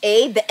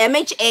 MHA, the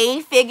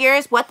MHA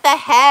figures. What the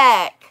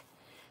heck?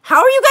 How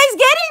are you guys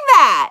getting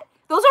that?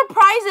 Those are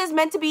prizes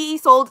meant to be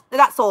sold,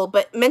 not sold,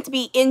 but meant to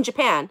be in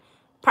Japan.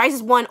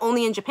 Prizes won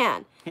only in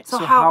Japan. So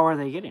how are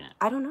they getting it?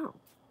 I don't know.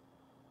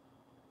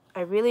 I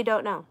really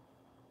don't know.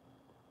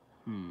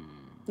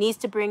 Needs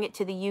to bring it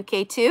to the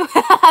UK too,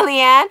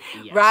 Leanne,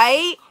 yes.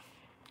 Right?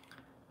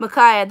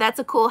 Micaiah, that's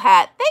a cool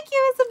hat. Thank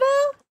you,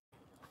 Isabel.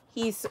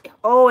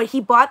 And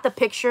he bought the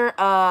picture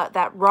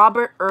that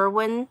Robert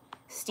Irwin,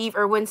 Steve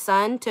Irwin's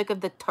son, took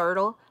of the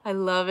turtle. I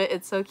love it.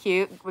 It's so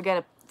cute. We're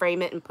going to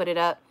frame it and put it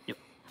up. Yep.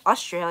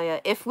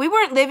 Australia. If we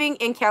weren't living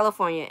in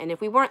California and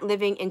if we weren't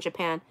living in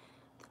Japan,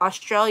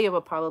 Australia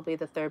would probably be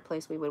the 3rd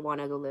place we would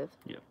want to go live.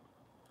 Yep.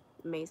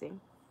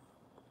 Amazing.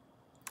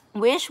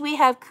 Wish we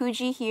have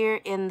Kuji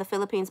here in the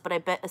Philippines, but I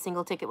bet a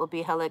single ticket will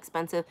be hella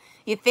expensive.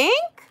 You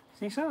think?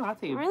 Think so? I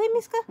think. Really,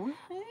 Miska?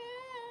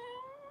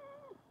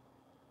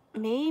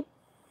 Maybe.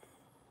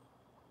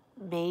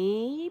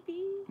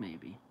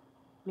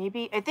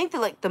 I think that,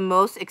 like, the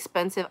most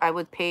expensive I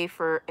would pay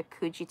for a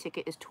Kuji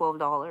ticket is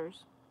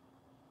 $12.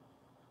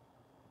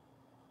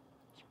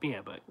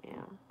 Yeah, but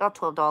about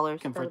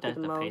 $12. Convert that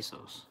to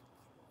pesos.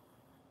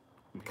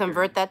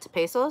 Convert that to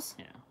pesos?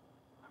 Yeah.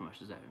 How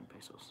much is that in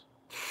pesos?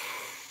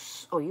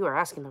 Oh, you are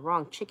asking the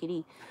wrong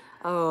chickadee.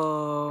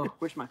 Oh.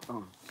 Where's my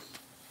phone?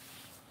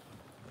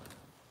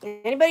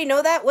 Anybody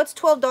know that? What's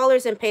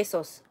 $12 in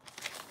pesos?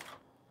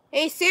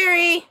 Hey,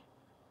 Siri.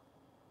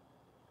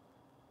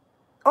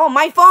 Oh,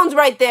 my phone's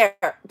right there.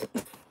 I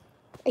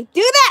do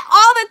that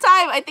all the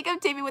time. I think I'm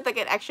taping with, like,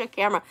 an extra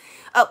camera.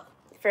 Oh,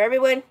 for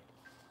everyone.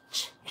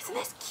 Isn't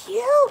this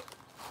cute?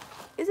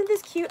 Isn't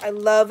this cute? I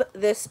love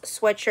this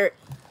sweatshirt.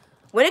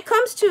 When it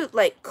comes to,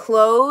 like,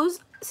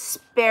 clothes,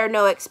 spare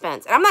no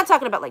expense. And I'm not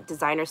talking about, like,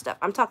 designer stuff.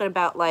 I'm talking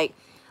about, like,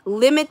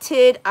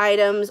 limited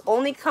items.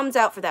 Only comes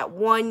out for that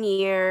 1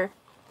 year.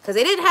 Because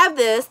they didn't have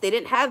this. They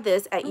didn't have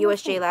this at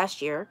USJ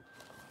last year.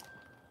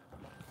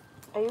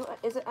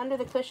 Is it under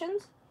the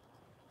cushions?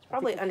 It's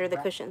probably under the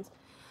cushions.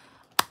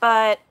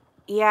 But,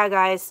 yeah,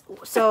 guys.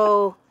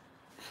 So,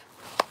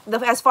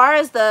 as far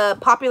as the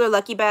popular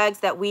lucky bags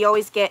that we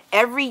always get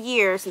every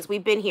year since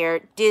we've been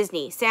here,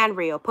 Disney,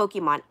 Sanrio,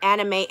 Pokemon,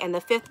 anime, and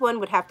the 5th one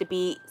would have to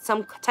be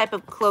some type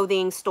of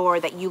clothing store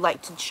that you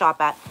like to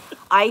shop at.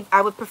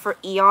 I would prefer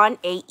Aeon,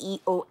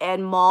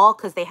 A-E-O-N Mall,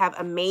 because they have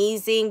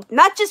amazing,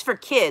 not just for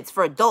kids,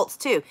 for adults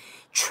too,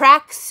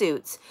 track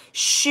suits,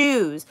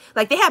 shoes.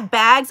 Like, they have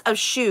bags of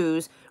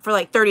shoes for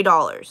like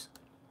 $30.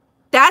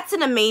 That's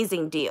an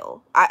amazing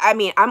deal. I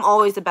mean, I'm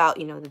always about,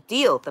 you know, the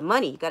deal, the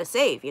money. You got to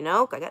save, you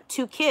know. I got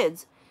 2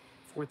 kids.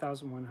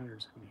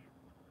 4,178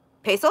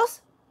 pesos?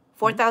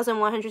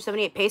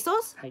 4,178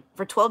 pesos? Hey.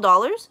 For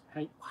 $12?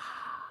 Hey. Wow.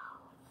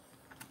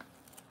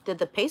 Did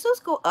the pesos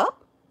go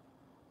up?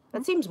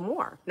 That seems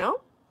more,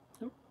 no?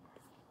 Nope.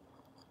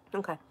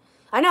 Okay.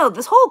 I know,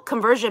 this whole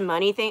conversion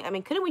money thing, I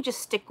mean, couldn't we just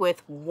stick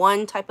with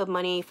one type of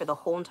money for the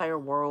whole entire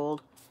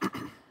world?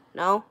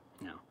 No?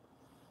 No.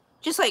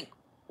 Just like,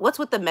 what's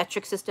with the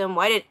metric system?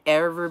 Why did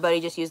everybody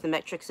just use the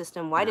metric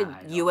system? Why did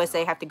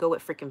USA have to go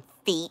with freaking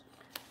feet?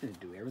 They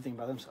do everything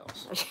by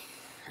themselves.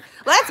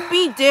 Let's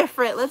be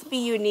different. Let's be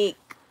unique.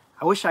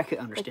 I wish I could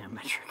understand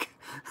metric.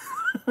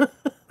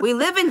 We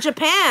live in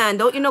Japan.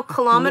 Don't you know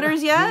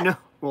kilometers yet? No.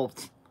 Well,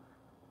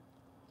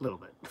 a little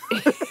bit.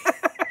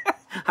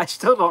 I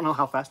still don't know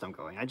how fast I'm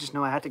going. I just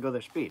know I had to go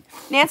their speed.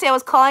 Nancy, I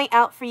was calling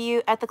out for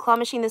you at the claw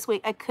machine this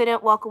week. I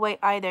couldn't walk away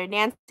either.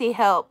 Nancy,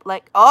 help.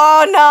 Like,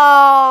 oh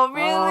no,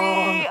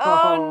 really?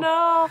 Oh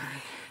no.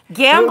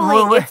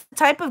 Gambling. It's a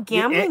type of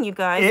gambling, you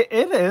guys.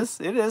 It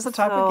is. It is a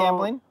type of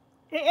gambling.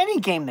 Any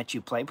game that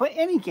you play,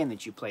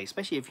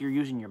 especially if you're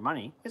using your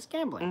money, it's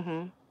gambling.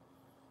 Mm-hmm.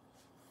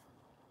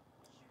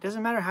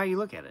 Doesn't matter how you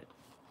look at it.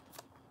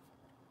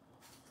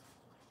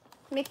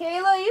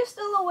 Michaela, are you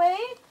still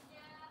awake?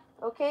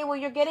 Yeah. Okay, well,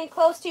 you're getting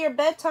close to your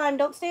bedtime.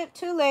 Don't stay up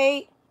too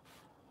late.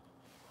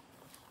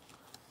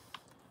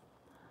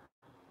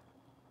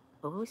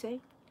 What were we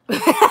saying? We're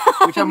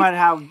talking about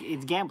how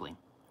it's gambling.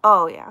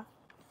 Oh, yeah.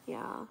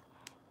 Yeah.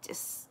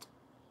 Just,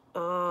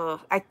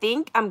 I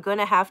think I'm going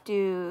to have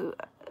to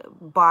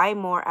buy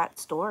more at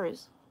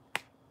stores.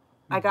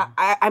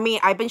 I mean,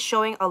 I've been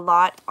showing a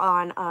lot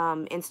on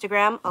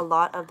Instagram, a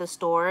lot of the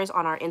stores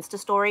on our Insta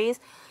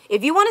stories.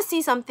 If you want to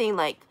see something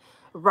like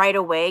right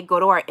away, go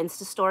to our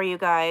Insta story, you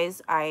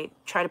guys. I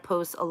try to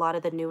post a lot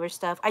of the newer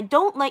stuff. I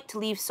don't like to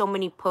leave so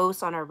many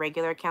posts on our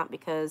regular account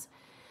because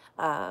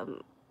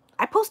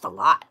I post a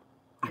lot.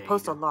 I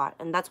post a lot,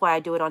 and that's why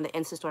I do it on the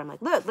Insta story. I'm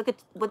like, look at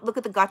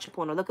the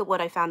gachapon, or look at what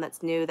I found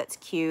that's new, that's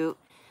cute.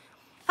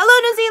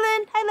 Hello, New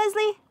Zealand. Hi,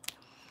 Leslie.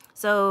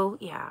 So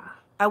yeah.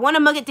 I want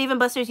to mug at Dave &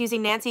 Buster's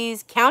using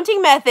Nancy's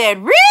counting method.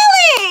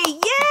 Really?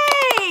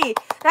 Yay!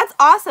 That's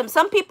awesome.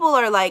 Some people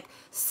are like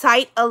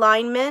sight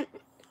alignment.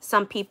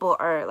 Some people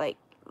are like,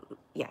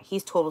 yeah,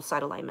 he's total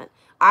sight alignment.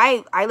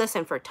 I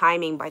listen for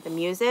timing by the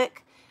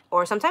music,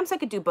 or sometimes I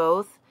could do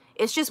both.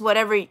 It's just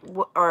whatever,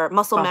 or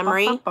muscle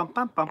memory.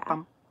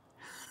 Yeah.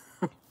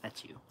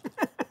 That's you.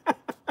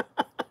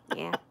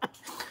 Yeah.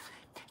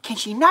 Can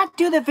she not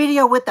do the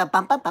video with the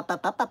bump, bump, bump,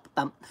 bump, bump,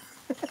 bump?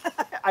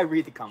 I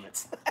read the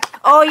comments.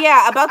 Oh,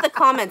 yeah, about the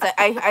comments.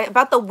 I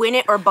about the win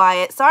it or buy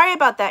it. Sorry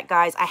about that,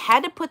 guys. I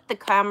had to put the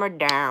camera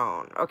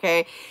down,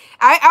 okay?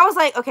 I was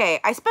like, okay,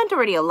 I spent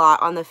already a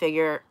lot on the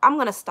figure. I'm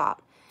going to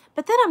stop.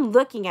 But then I'm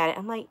looking at it.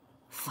 I'm like,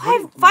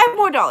 five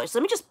more dollars.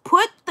 Let me just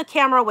put the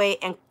camera away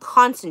and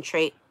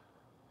concentrate.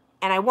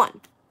 And I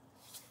won.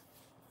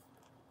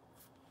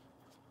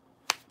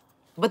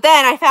 But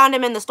then I found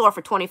him in the store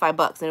for 25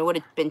 bucks, and it would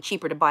have been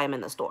cheaper to buy him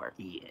in the store.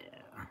 Yeah.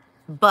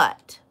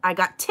 But I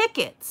got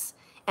tickets,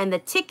 and the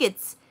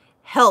tickets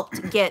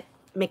helped get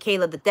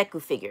Michaela the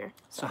Deku figure.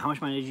 So how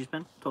much money did you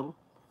spend total?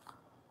 Do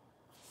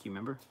you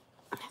remember?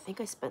 I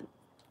think I spent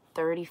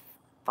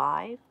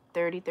 35.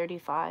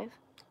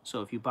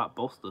 So if you bought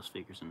both of those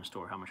figures in the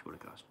store, how much would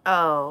it cost?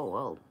 Oh,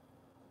 well.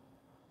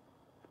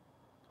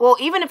 Well,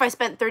 even if I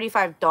spent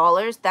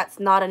 $35, that's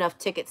not enough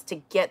tickets to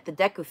get the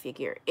Deku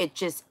figure. It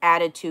just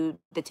added to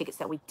the tickets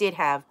that we did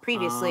have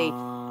previously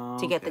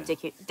to get the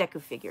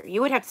Deku figure. You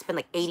would have to spend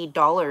like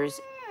 $80.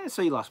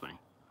 So you lost money.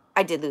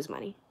 I did lose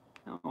money.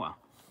 Oh, wow.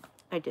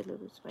 I did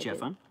lose. Did you have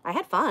fun? I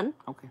had fun.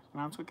 Okay,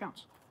 well, that's what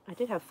counts. I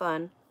did have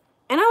fun.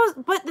 And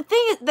but the thing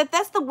is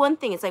that's the one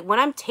thing. It's like when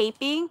I'm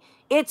taping,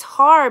 it's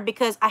hard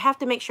because I have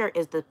to make sure,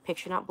 is the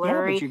picture not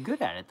blurry? Yeah, but you're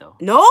good at it, though.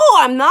 No,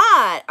 I'm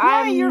not.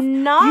 Yeah,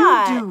 I'm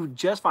not. You do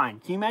just fine.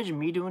 Can you imagine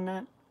me doing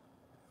that?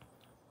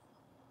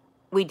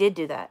 We did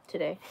do that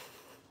today.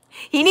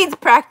 He needs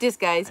practice,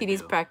 guys. He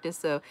needs practice.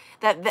 So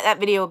that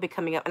video will be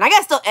coming up. And I got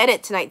to still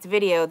edit tonight's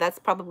video. That's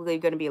probably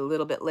going to be a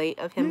little bit late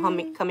of him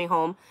coming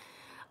home.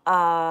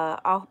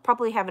 I'll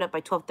probably have it up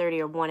by 12:30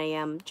 or 1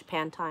 a.m.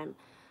 Japan time.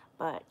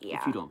 But yeah.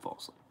 If you don't fall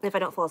asleep. If I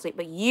don't fall asleep.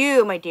 But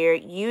you, my dear,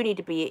 you need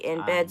to be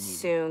in bed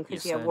soon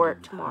because you have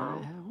work tomorrow.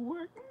 I have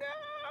work now.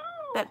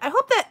 But I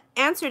hope that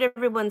answered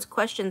everyone's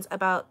questions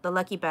about the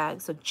lucky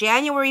bag. So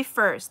January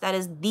 1st, that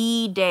is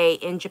the day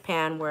in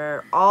Japan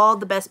where all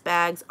the best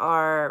bags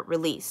are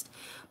released.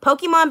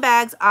 Pokemon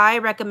bags, I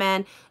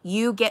recommend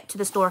you get to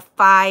the store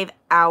 5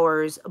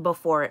 hours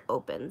before it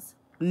opens.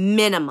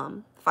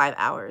 Minimum 5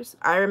 hours.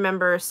 I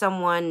remember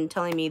someone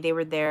telling me they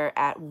were there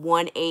at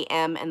 1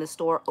 a.m. and the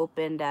store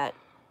opened at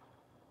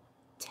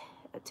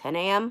 10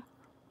 a.m.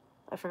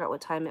 I forgot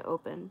what time it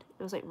opened.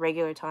 It was like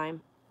regular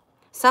time.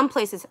 Some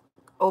places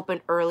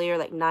open earlier,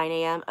 like 9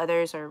 a.m.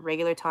 Others are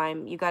regular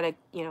time. You gotta,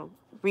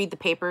 read the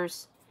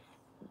papers,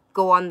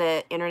 go on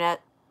the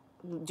internet,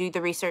 do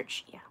the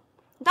research. Yeah.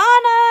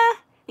 Donna,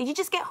 did you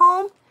just get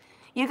home?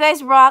 You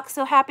guys rock.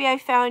 So happy I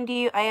found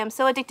you. I am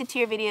so addicted to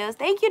your videos.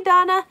 Thank you,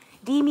 Donna.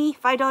 Demi,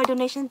 $5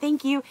 donation.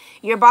 Thank you.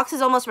 Your box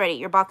is almost ready.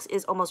 Your box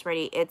is almost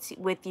ready. It's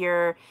with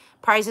your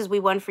prizes we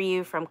won for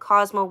you from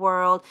Cosmo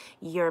World,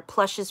 your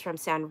plushes from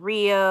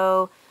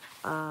Sanrio.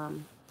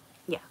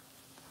 Yeah.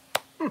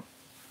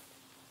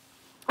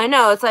 I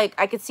know, it's like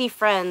I could see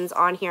friends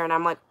on here and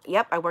I'm like,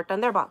 yep, I worked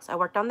on their box. I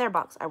worked on their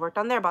box. I worked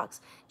on their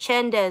box.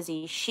 Chen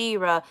Desi,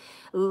 Shira,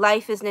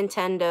 Life is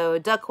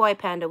Nintendo, Duck Kawaii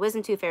Panda,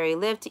 Wisdom Tooth Fairy,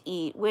 Live to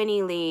Eat,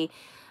 Winnie Lee,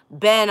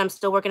 Ben. I'm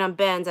still working on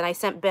Ben's and I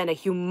sent Ben a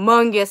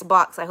humongous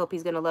box. I hope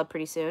he's gonna love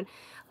pretty soon.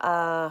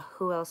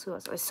 Who else?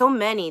 There's so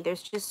many.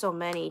 There's just so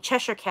many.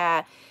 Cheshire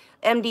Cat,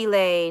 MD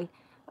Lane.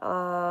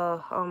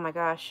 Oh my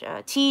gosh,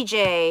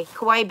 TJ,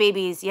 Kawaii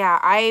Babies. Yeah,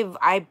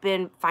 I've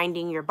been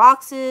finding your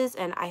boxes,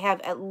 and I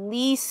have at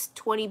least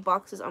 20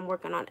 boxes I'm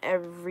working on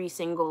every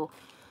single.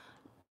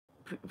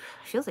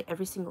 Feels like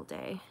every single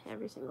day,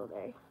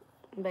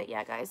 But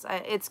yeah, guys,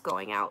 it's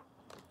going out.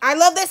 I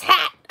love this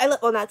hat.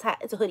 Well, not hat.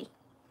 It's a hoodie.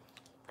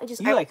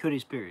 You like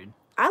hoodies, period.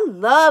 I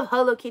love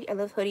Hello Kitty. I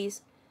love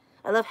hoodies.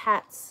 I love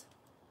hats.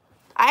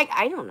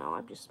 I don't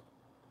know.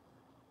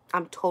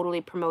 I'm totally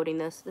promoting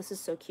this. This is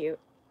so cute.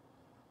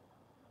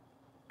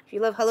 If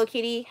you love Hello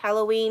Kitty,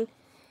 Halloween.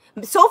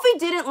 Sophie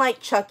didn't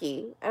like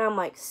Chucky. And I'm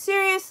like,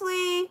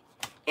 seriously?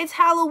 It's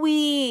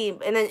Halloween.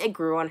 And then it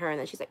grew on her. And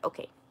then she's like,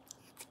 okay.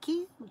 It's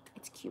cute.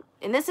 It's cute.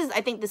 And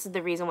I think this is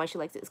the reason why she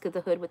likes it. It's because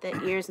the hood with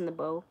the ears and the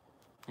bow.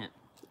 Yeah.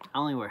 I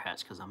only wear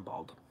hats because I'm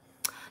bald.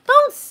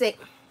 Don't say.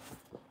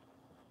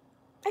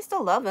 I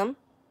still love him.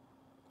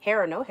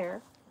 Hair or no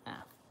hair.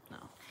 Ah, no.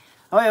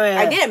 Oh, wait.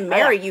 I didn't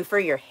marry you for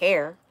your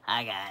hair.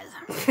 Hi,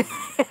 guys.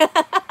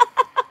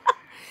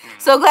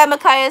 So glad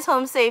Micaiah's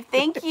home safe.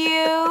 Thank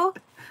you.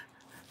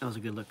 That was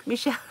a good look.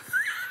 Michelle.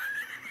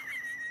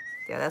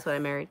 Yeah, that's what I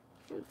married.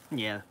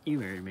 Yeah, you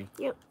married me.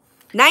 Yep.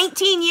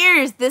 19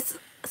 years this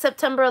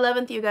September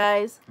 11th, you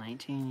guys.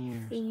 19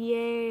 years.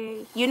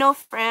 Yay. You know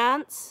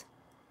France?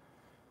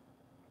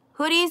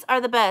 Hoodies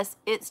are the best.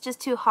 It's just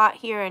too hot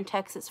here in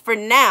Texas. For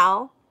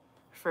now.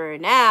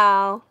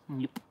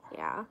 Yep.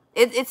 Yeah.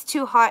 It's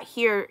too hot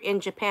here in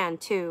Japan,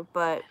 too,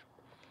 but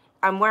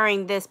I'm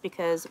wearing this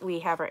because we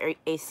have our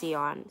AC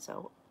on,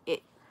 so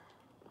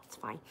it's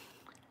fine.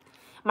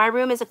 My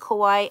room is a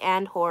kawaii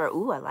and horror.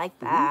 Ooh, I like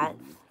that.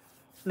 Ooh.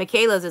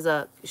 Michaela's is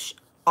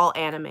all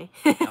anime.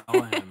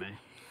 All anime.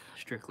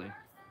 Strictly.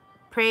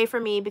 Pray for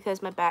me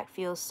because my back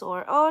feels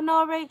sore. Oh,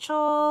 no, Rachel.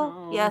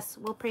 Oh. Yes,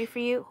 we'll pray for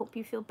you. Hope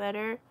you feel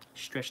better.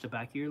 Stretch the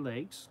back of your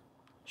legs.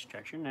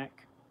 Stretch your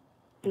neck.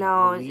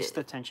 No. Release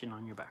the tension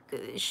on your back.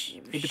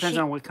 It depends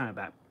on what kind of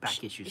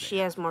back issues. She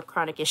has more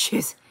chronic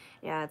issues.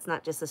 Yeah, it's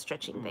not just a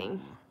stretching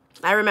thing.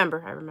 I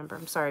remember.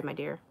 I'm sorry, my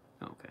dear.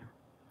 Okay.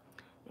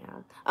 Yeah.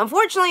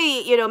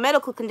 Unfortunately, you know,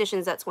 medical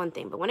conditions, that's one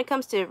thing. But when it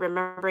comes to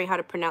remembering how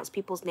to pronounce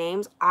people's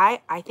names, I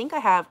think I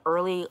have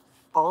early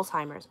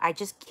Alzheimer's. I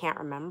just can't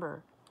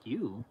remember.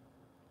 You?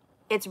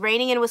 It's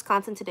raining in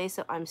Wisconsin today,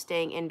 so I'm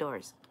staying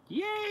indoors.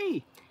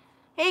 Yay!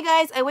 Hey,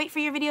 guys, I wait for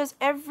your videos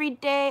every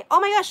day. Oh,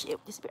 my gosh.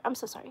 I'm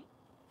so sorry.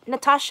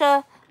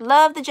 Natasha,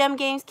 love the gem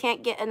games.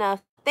 Can't get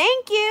enough.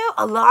 Thank you.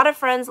 A lot of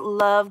friends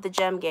love the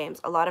gem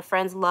games. A lot of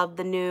friends love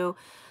the new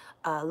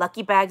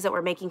lucky bags that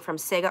we're making from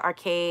Sega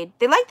Arcade.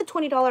 They like the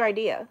 $20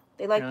 idea.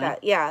 They like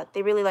that. Yeah,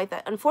 they really like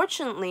that.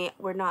 Unfortunately,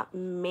 we're not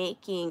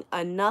making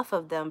enough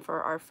of them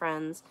for our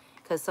friends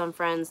because some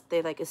friends,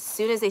 they like, as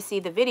soon as they see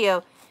the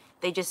video,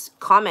 they just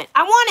comment,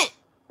 I want it.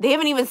 They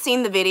haven't even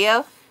seen the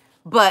video,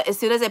 but as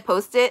soon as I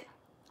post it,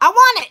 I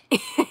want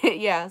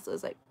it. Yeah, so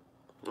it's like,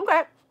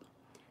 okay.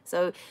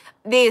 So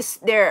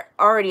they're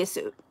already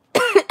assuming.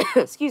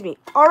 Excuse me.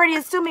 Already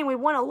assuming we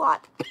won a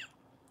lot.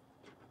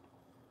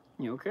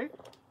 You okay?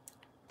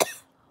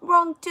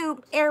 Wrong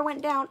tube. Air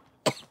went down.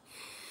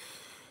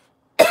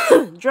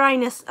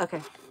 Dryness.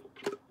 Okay.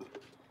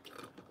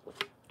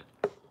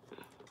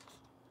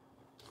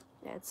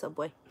 Yeah, it's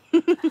Subway.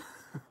 I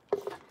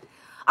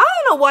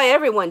don't know why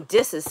everyone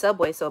disses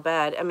Subway so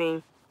bad. I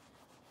mean,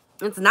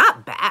 it's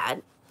not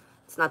bad.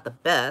 It's not the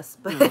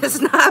best, but it's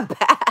not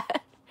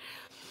bad.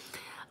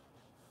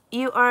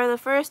 You are the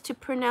first to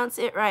pronounce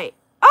it right.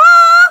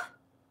 Ah!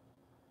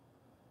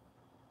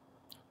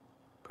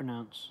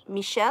 Pronounce.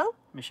 Michelle?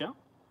 Michelle?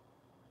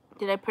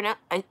 Did I pronounce?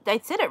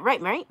 I said it right,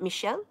 right?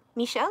 Michelle?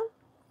 Michelle?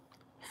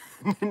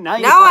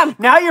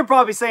 now you're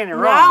probably saying it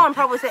wrong. Now I'm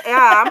probably saying,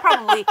 yeah, I'm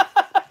probably.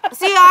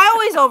 See, I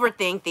always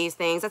overthink these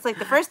things. That's like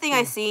the first thing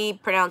I see,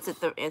 pronounce it.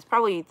 It's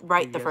probably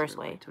right the first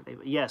way.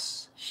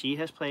 Yes, she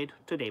has played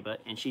Toreba,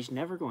 and she's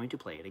never going to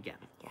play it again.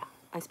 Yeah,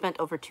 I spent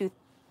over $2,000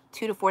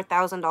 to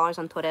 $4,000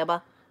 on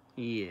Toreba.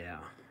 Yeah.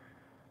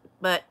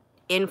 But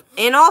in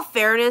all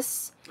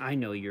fairness, I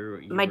know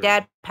my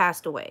dad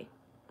passed away,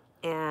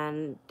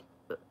 and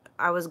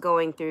I was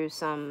going through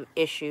some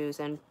issues,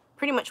 and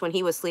pretty much when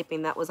he was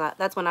sleeping,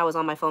 that's when I was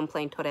on my phone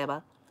playing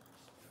Toreba.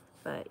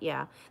 But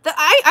yeah,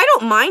 I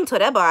don't mind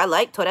Toreba. I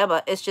like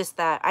Toreba. It's just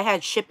that I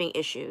had shipping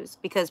issues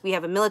because we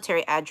have a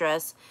military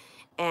address,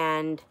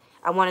 and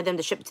I wanted them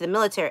to ship it to the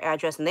military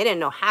address, and they didn't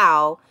know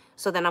how.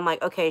 So then I'm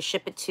like, okay,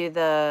 ship it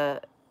to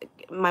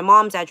my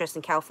mom's address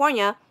in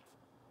California.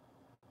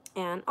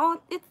 And oh,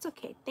 it's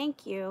okay,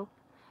 thank you.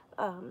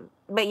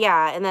 But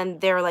yeah, and then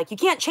they were like, you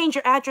can't change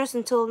your address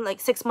until like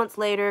 6 months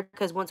later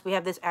because once we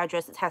have this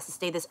address, it has to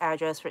stay this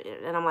address.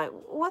 And I'm like,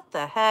 what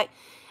the heck?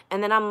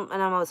 And then I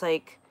was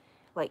like,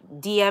 like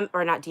DM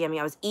or not DM me.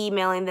 I was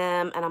emailing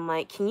them, and I'm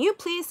like, can you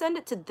please send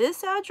it to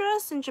this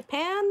address in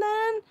Japan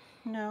then?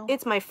 No.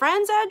 It's my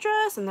friend's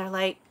address, and they're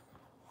like,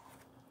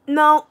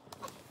 no.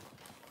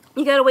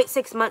 You gotta wait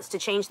 6 months to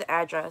change the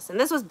address. And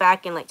this was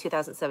back in like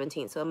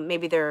 2017, so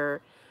maybe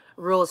their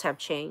rules have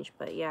changed.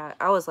 But yeah,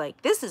 I was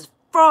like, this is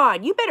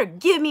fraud. You better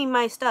give me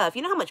my stuff.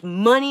 You know how much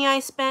money I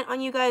spent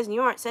on you guys, and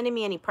you aren't sending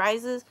me any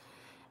prizes?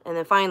 And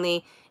then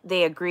finally,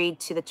 they agreed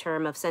to the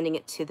term of sending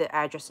it to the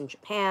address in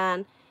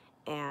Japan.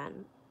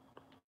 And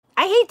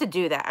I hate to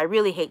do that. I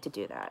really hate to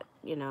do that,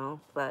 you know.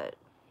 But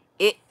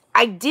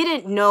I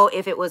didn't know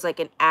if it was like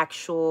an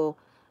actual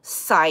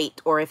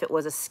site or if it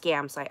was a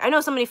scam site. I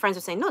know so many friends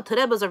were saying, no,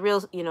 Toreba's a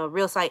real,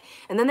 real site.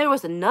 And then there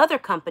was another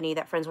company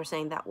that friends were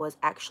saying that was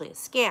actually a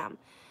scam.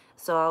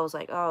 So I was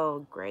like,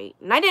 oh, great.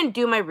 And I didn't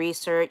do my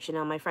research. You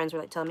know, my friends were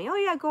like telling me, oh,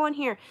 yeah, go on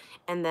here.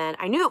 And then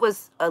I knew it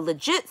was a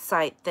legit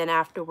site then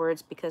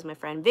afterwards because my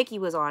friend Vicky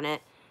was on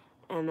it.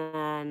 And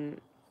then,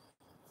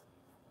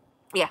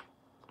 yeah.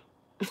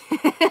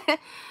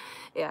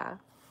 Yeah.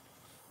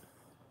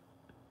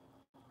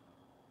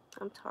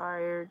 I'm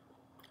tired.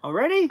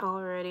 Already?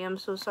 Already. I'm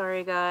so sorry,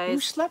 You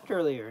guys. slept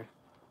earlier.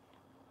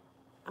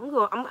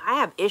 I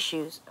have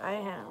issues. I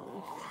have.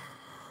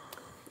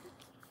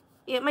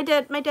 Yeah, my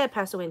dad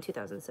passed away in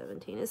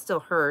 2017. It still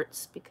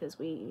hurts because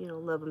we,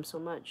 love him so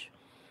much.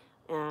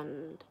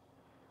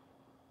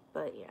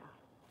 But yeah.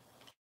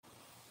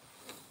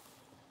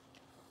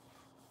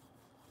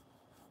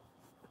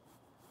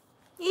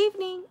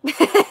 Evening.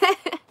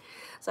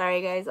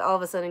 Sorry, guys. All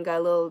of a sudden got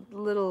a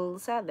little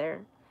sad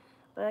there.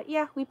 But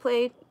yeah, we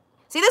played.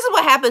 See, this is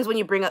what happens when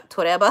you bring up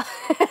Toreba.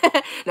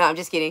 No, I'm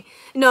just kidding.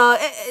 No,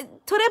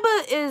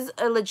 Toreba is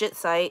a legit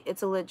site.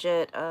 It's a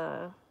legit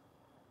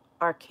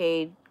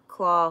arcade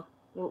claw.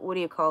 What do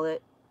you call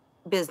it?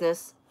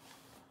 Business.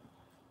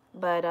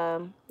 But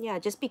yeah,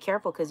 just be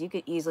careful because you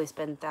could easily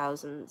spend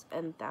thousands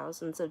and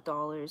thousands of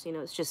dollars.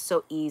 It's just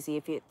so easy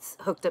if it's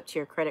hooked up to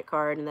your credit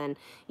card and then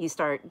you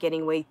start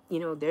getting away.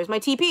 There's my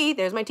TP.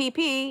 There's my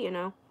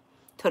TP.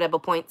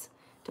 Toreba points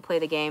to play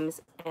the games.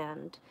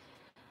 And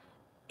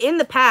in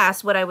the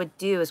past, what I would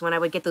do is when I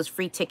would get those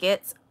free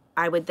tickets,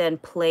 I would then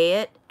play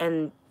it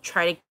and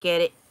try to get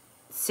it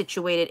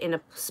situated in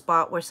a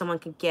spot where someone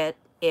could get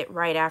it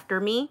right after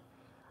me.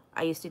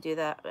 I used to do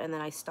that, and then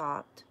I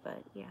stopped,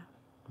 but yeah.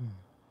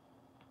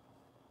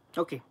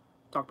 Okay,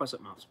 talk about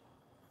something else.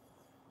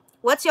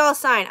 What's y'all's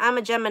sign? I'm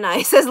a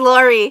Gemini, says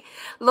Lori.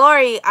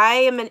 Lori, I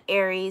am an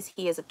Aries.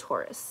 He is a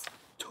Taurus.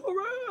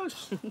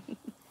 Taurus!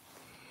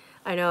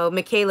 I know,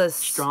 Michaela's...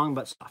 Strong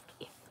but soft.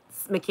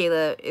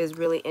 Michaela is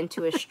really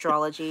into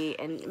astrology,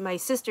 and my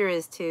sister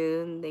is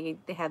too, and they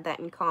have that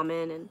in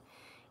common. And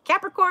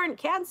Capricorn,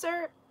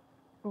 Cancer,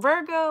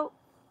 Virgo.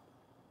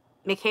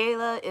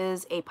 Michaela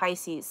is a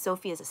Pisces.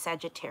 Sophie is a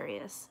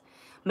Sagittarius.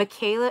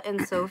 Michaela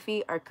and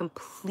Sophie are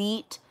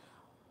complete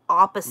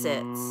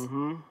opposites.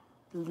 Mm-hmm.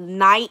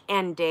 Night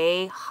and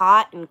day,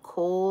 hot and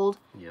cold.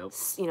 Yep.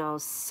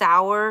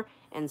 Sour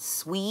and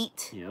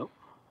sweet. Yep.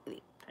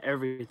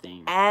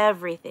 Everything.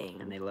 Everything.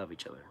 And they love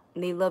each other.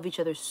 And they love each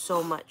other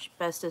so much.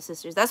 Best of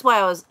sisters. That's why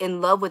I was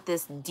in love with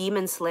this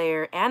Demon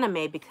Slayer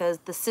anime, because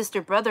the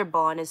sister-brother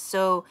bond is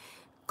so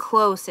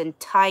close and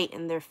tight,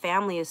 and their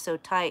family is so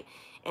tight,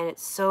 and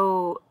it's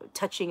so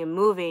touching and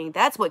moving.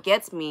 That's what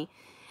gets me.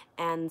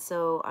 And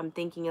so I'm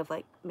thinking of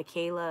like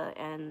Michaela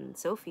and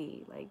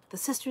Sophie. Like, the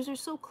sisters are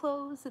so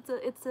close.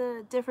 It's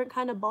a different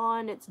kind of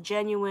bond. It's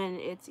genuine.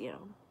 It's,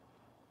 So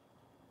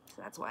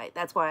that's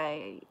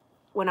why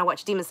when I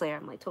watch Demon Slayer,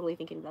 I'm like totally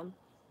thinking of them.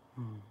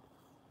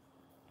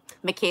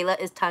 Michaela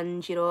is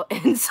Tanjiro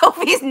and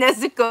Sophie's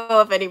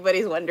Nezuko, if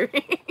anybody's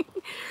wondering.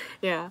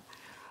 Yeah.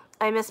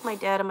 I miss my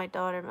dad and my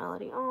daughter,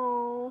 Melody.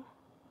 Oh.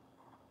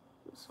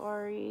 I'm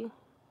sorry.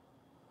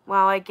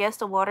 Wow, I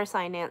guessed a water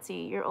sign, Nancy.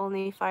 You're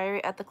only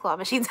fiery at the claw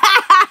machines.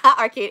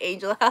 Arcade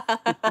Angel.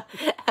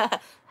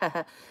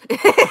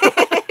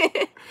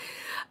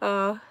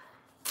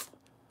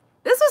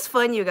 This was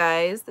fun, you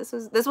guys. This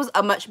was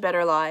a much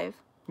better live.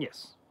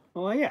 Yes.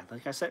 Well, yeah,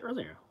 like I said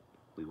earlier,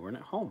 we weren't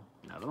at home,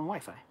 not on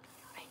Wi-Fi.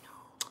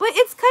 But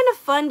it's kind of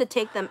fun to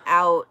take them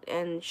out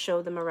and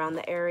show them around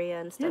the area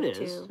and stuff, too. It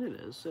is.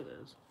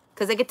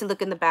 Because they get to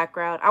look in the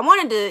background. I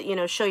wanted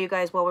to, show you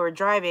guys while we were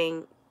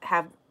driving,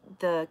 have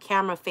the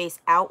camera face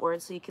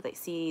outwards so you could,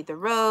 see the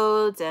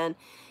roads and,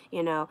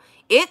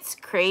 It's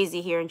crazy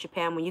here in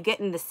Japan. When you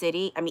get in the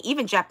city, I mean,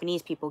 even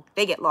Japanese people,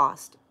 they get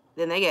lost.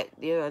 Then they get,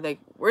 like,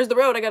 where's the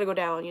road? I gotta go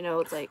down,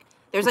 It's like,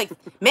 there's,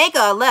 make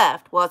a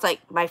left. Well, it's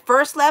like, my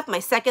first left, my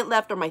second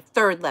left, or my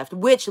third left.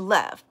 Which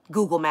left?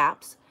 Google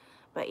Maps.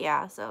 But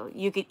yeah, so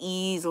you could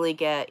easily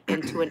get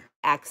into an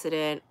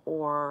accident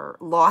or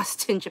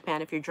lost in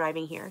Japan if you're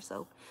driving here.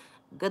 So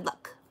good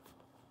luck.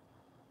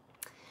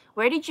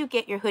 Where did you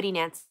get your hoodie,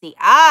 Nancy?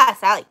 Ah,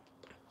 Sally.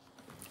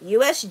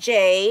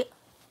 USJ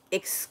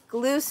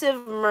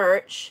exclusive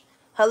merch.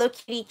 Hello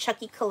Kitty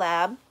Chucky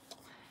collab.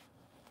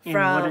 And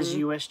what is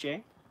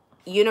USJ?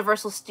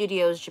 Universal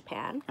Studios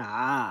Japan.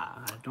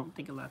 Ah, I don't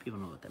think a lot of people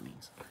know what that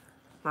means.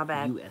 My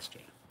bad. USJ.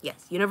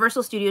 Yes,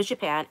 Universal Studios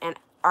Japan. And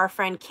our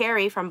friend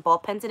Carrie from Ball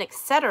Pens and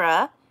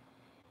Etc.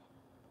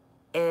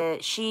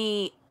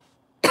 She,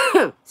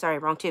 sorry,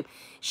 wrong tube.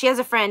 She has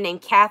a friend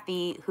named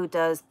Kathy who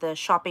does the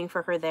shopping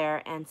for her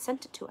there and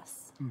sent it to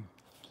us.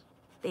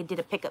 They did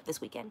a pickup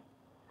this weekend.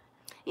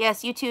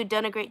 Yes, you two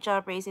done a great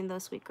job raising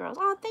those sweet girls.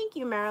 Oh, thank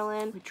you,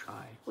 Marilyn. We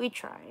try. We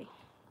try.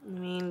 I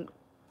mean,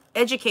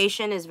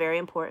 education is very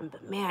important,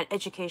 but man,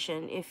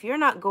 education, if you're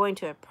not going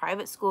to a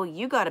private school,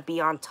 you got to be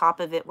on top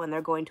of it when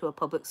they're going to a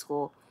public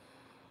school.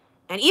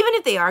 And even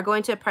if they are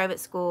going to a private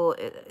school,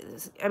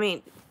 I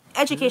mean,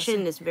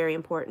 education is very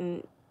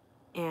important,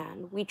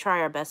 and we try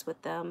our best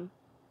with them.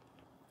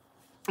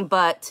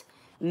 But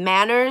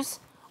manners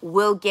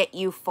will get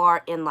you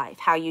far in life.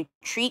 How you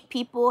treat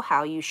people,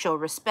 how you show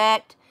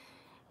respect,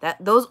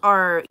 those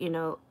are, you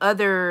know,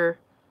 other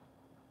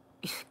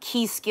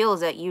key skills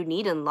that you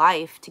need in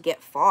life to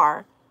get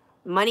far.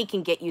 Money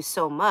can get you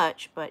so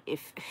much, but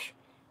if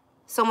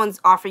someone's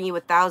offering you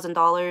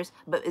 $1,000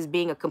 but is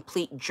being a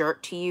complete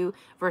jerk to you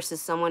versus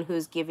someone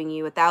who's giving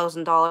you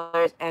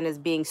 $1,000 and is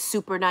being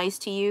super nice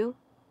to you,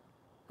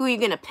 who are you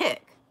gonna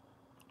pick?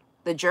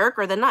 The jerk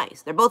or the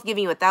nice? They're both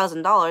giving you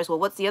 $1,000. Well,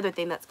 what's the other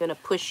thing that's gonna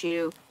push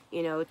you,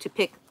 you know, to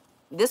pick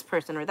this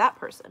person or that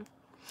person?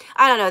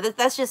 I don't know.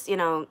 That's just, you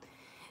know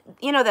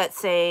that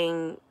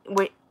saying,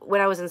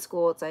 when I was in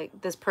school, it's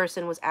like this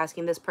person was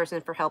asking this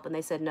person for help and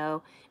they said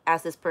no.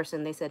 Ask this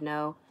person, they said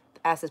no.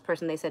 Ask this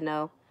person, they said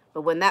no.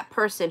 But when that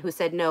person who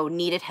said no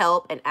needed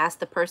help and asked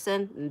the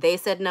person, they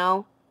said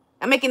no.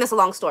 I'm making this a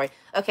long story.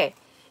 Okay,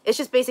 it's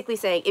just basically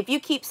saying, if you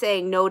keep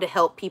saying no to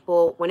help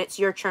people, when it's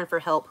your turn for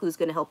help, who's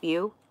going to help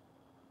you?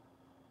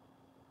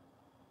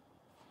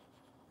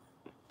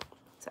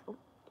 So,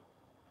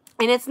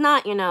 and it's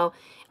not, you know,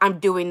 I'm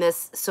doing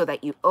this so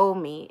that you owe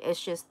me. It's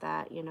just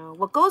that, you know,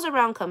 what goes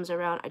around comes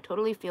around. I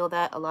totally feel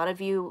that. A lot of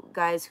you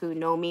guys who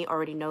know me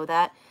already know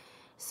that.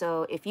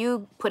 So if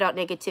you put out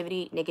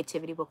negativity,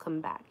 negativity will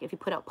come back. If you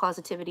put out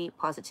positivity,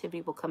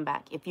 positivity will come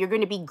back. If you're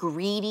going to be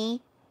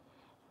greedy,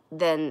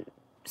 then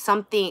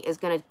something is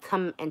going to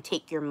come and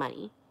take your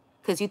money.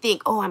 Because you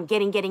think, oh, I'm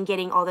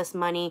getting all this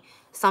money.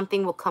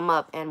 Something will come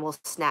up and will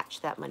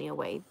snatch that money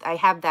away. I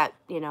have that,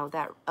 you know,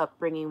 that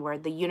upbringing where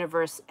the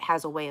universe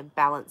has a way of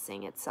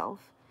balancing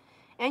itself.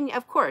 And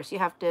of course, you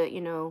have to, you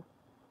know,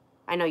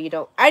 I know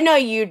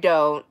you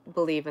don't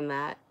believe in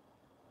that.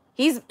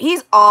 He's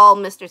all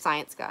Mr.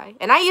 Science Guy.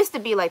 And I used to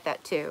be like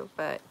that too,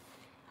 but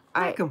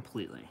Not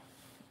completely.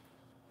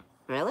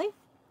 Really?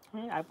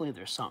 I believe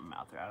there's something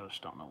out there. I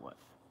just don't know what.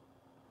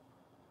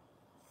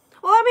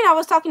 Well, I mean, I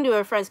was talking to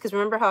her friends because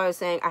remember how I was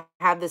saying I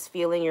have this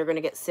feeling you're going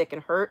to get sick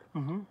and hurt?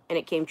 Mm-hmm. And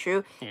it came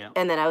true? Yeah.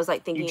 And then I was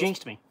like thinking... You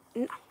jinxed me.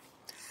 No.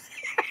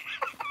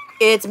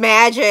 It's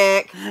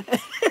magic.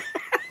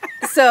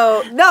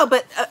 So, no,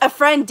 but a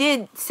friend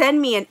did send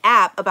me an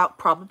app about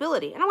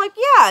probability. And I'm like,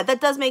 yeah, that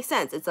does make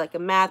sense. It's like a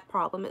math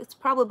problem. It's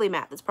probably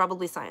math. It's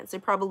probably science. There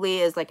probably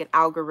is like an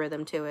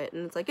algorithm to it.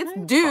 And it's like, it's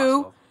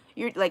due. Possible.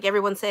 You're like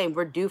everyone's saying,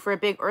 we're due for a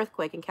big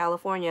earthquake in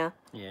California.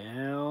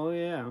 Yeah, oh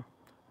yeah.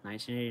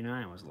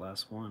 1989 was the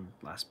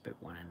last big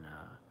one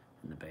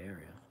in the Bay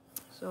Area.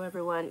 So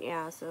everyone,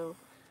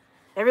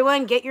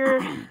 everyone get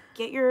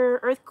your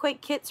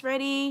earthquake kits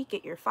ready,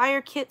 get your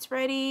fire kits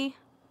ready.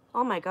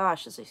 Oh my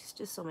gosh, there's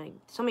just so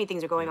many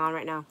things are going on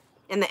right now.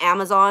 In the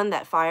Amazon,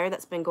 that fire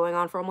that's been going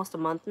on for almost a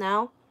month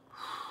now.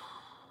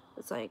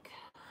 It's like...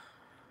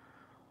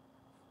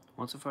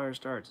 Once a fire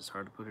starts, it's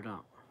hard to put it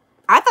out.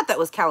 I thought that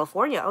was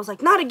California. I was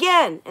like, not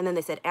again. And then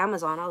they said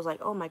Amazon. I was like,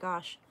 oh my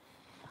gosh.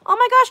 Oh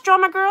my gosh,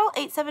 Drama Girl,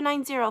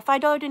 8790,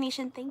 $5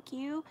 donation. Thank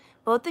you.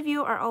 Both of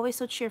you are always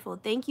so cheerful.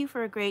 Thank you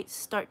for a great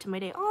start to my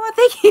day. Oh,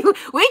 thank you.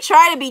 We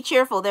try to be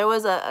cheerful. There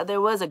was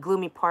a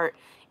gloomy part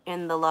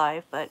in the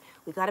live, but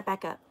we got it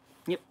back up.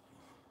 Yep.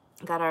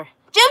 Got our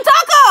Jim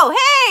Taco.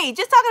 Hey,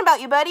 just talking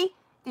about you, buddy.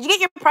 Did you get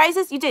your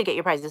prizes? You did get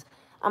your prizes.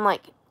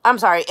 I'm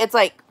sorry. It's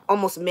like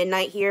almost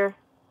midnight here.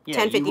 Yeah,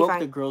 10:55. You woke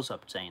the girls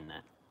up saying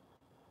that.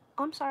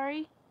 I'm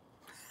sorry.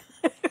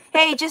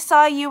 Hey, just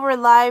saw you were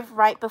live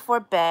right before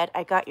bed.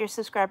 I got your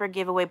subscriber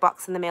giveaway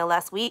box in the mail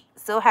last week.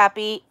 So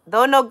happy.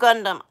 Though no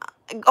Gundam.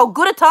 Oh,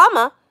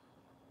 Gudetama.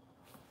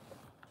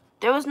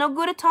 There was no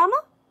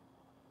Gudetama?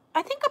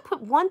 I think I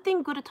put one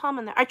thing Gudetama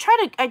in there. I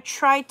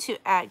tried to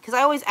add, because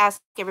I always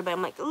ask everybody,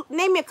 I'm like,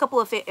 name me a couple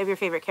of your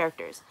favorite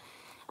characters.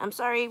 I'm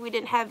sorry, we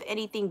didn't have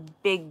anything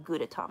big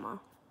Gudetama.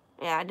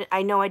 Yeah,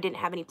 I know I didn't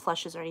have any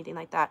plushes or anything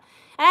like that.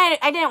 And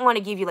I didn't want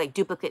to give you, like,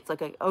 duplicates,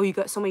 like, oh, you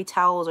got so many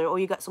towels, or, oh,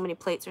 you got so many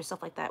plates, or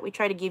stuff like that. We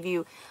try to give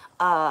you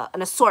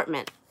an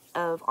assortment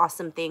of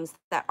awesome things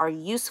that are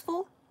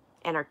useful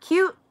and are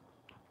cute.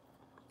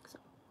 So,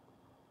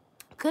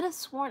 could have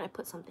sworn I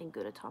put something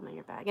Gudetama in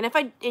your bag.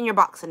 And in your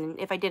box, and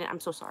if I didn't,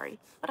 I'm so sorry.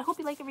 But I hope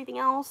you like everything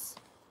else.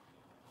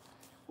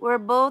 Were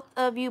both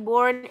of you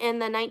born in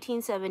the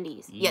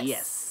 1970s?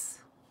 Yes.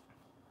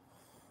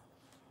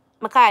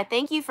 Makai,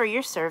 thank you for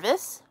your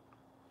service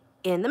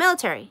in the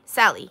military.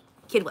 Sally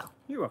Kidwell.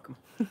 You're welcome.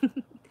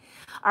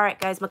 All right,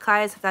 guys.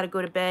 Makai's got to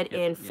go to bed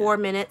in 4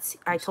 minutes.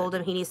 I told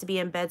him he needs to be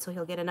in bed so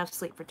he'll get enough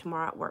sleep for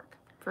tomorrow at work,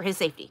 for his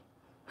safety.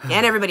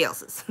 And everybody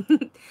else's.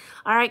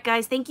 All right,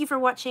 guys. Thank you for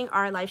watching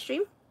our live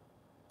stream.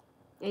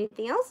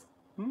 Anything else?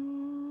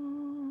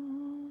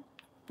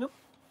 Nope.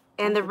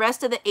 And the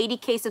rest of the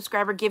 80K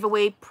subscriber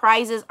giveaway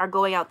prizes are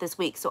going out this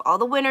week. So all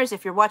the winners,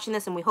 if you're watching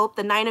this, and we hope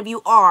the 9 of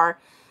you are,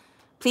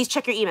 please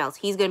check your emails.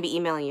 He's going to be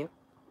emailing you.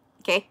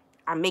 Okay?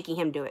 I'm making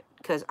him do it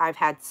because I've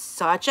had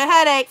such a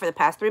headache for the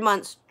past 3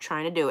 months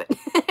trying to do it.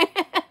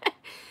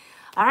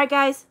 All right,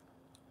 guys.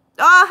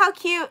 Oh, how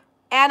cute.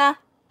 Anna,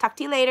 talk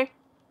to you later.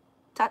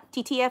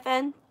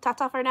 TTFN.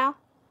 Ta-ta for now.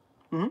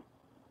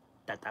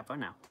 Ta-ta for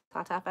now.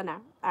 Ta-ta for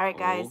now. All right,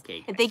 guys.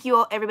 Okay, And thank you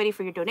all, everybody,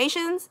 for your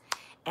donations.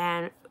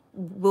 And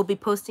we'll be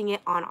posting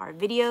it on our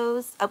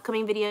videos,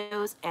 upcoming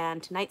videos.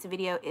 And tonight's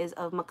video is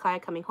of Micaiah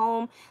coming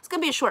home. It's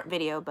going to be a short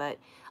video, but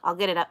I'll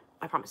get it up.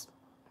 I promise.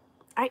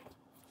 All right.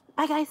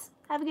 Bye, guys.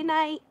 Have a good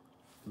night.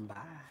 Bye.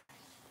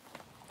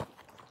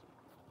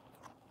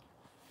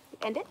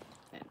 End it.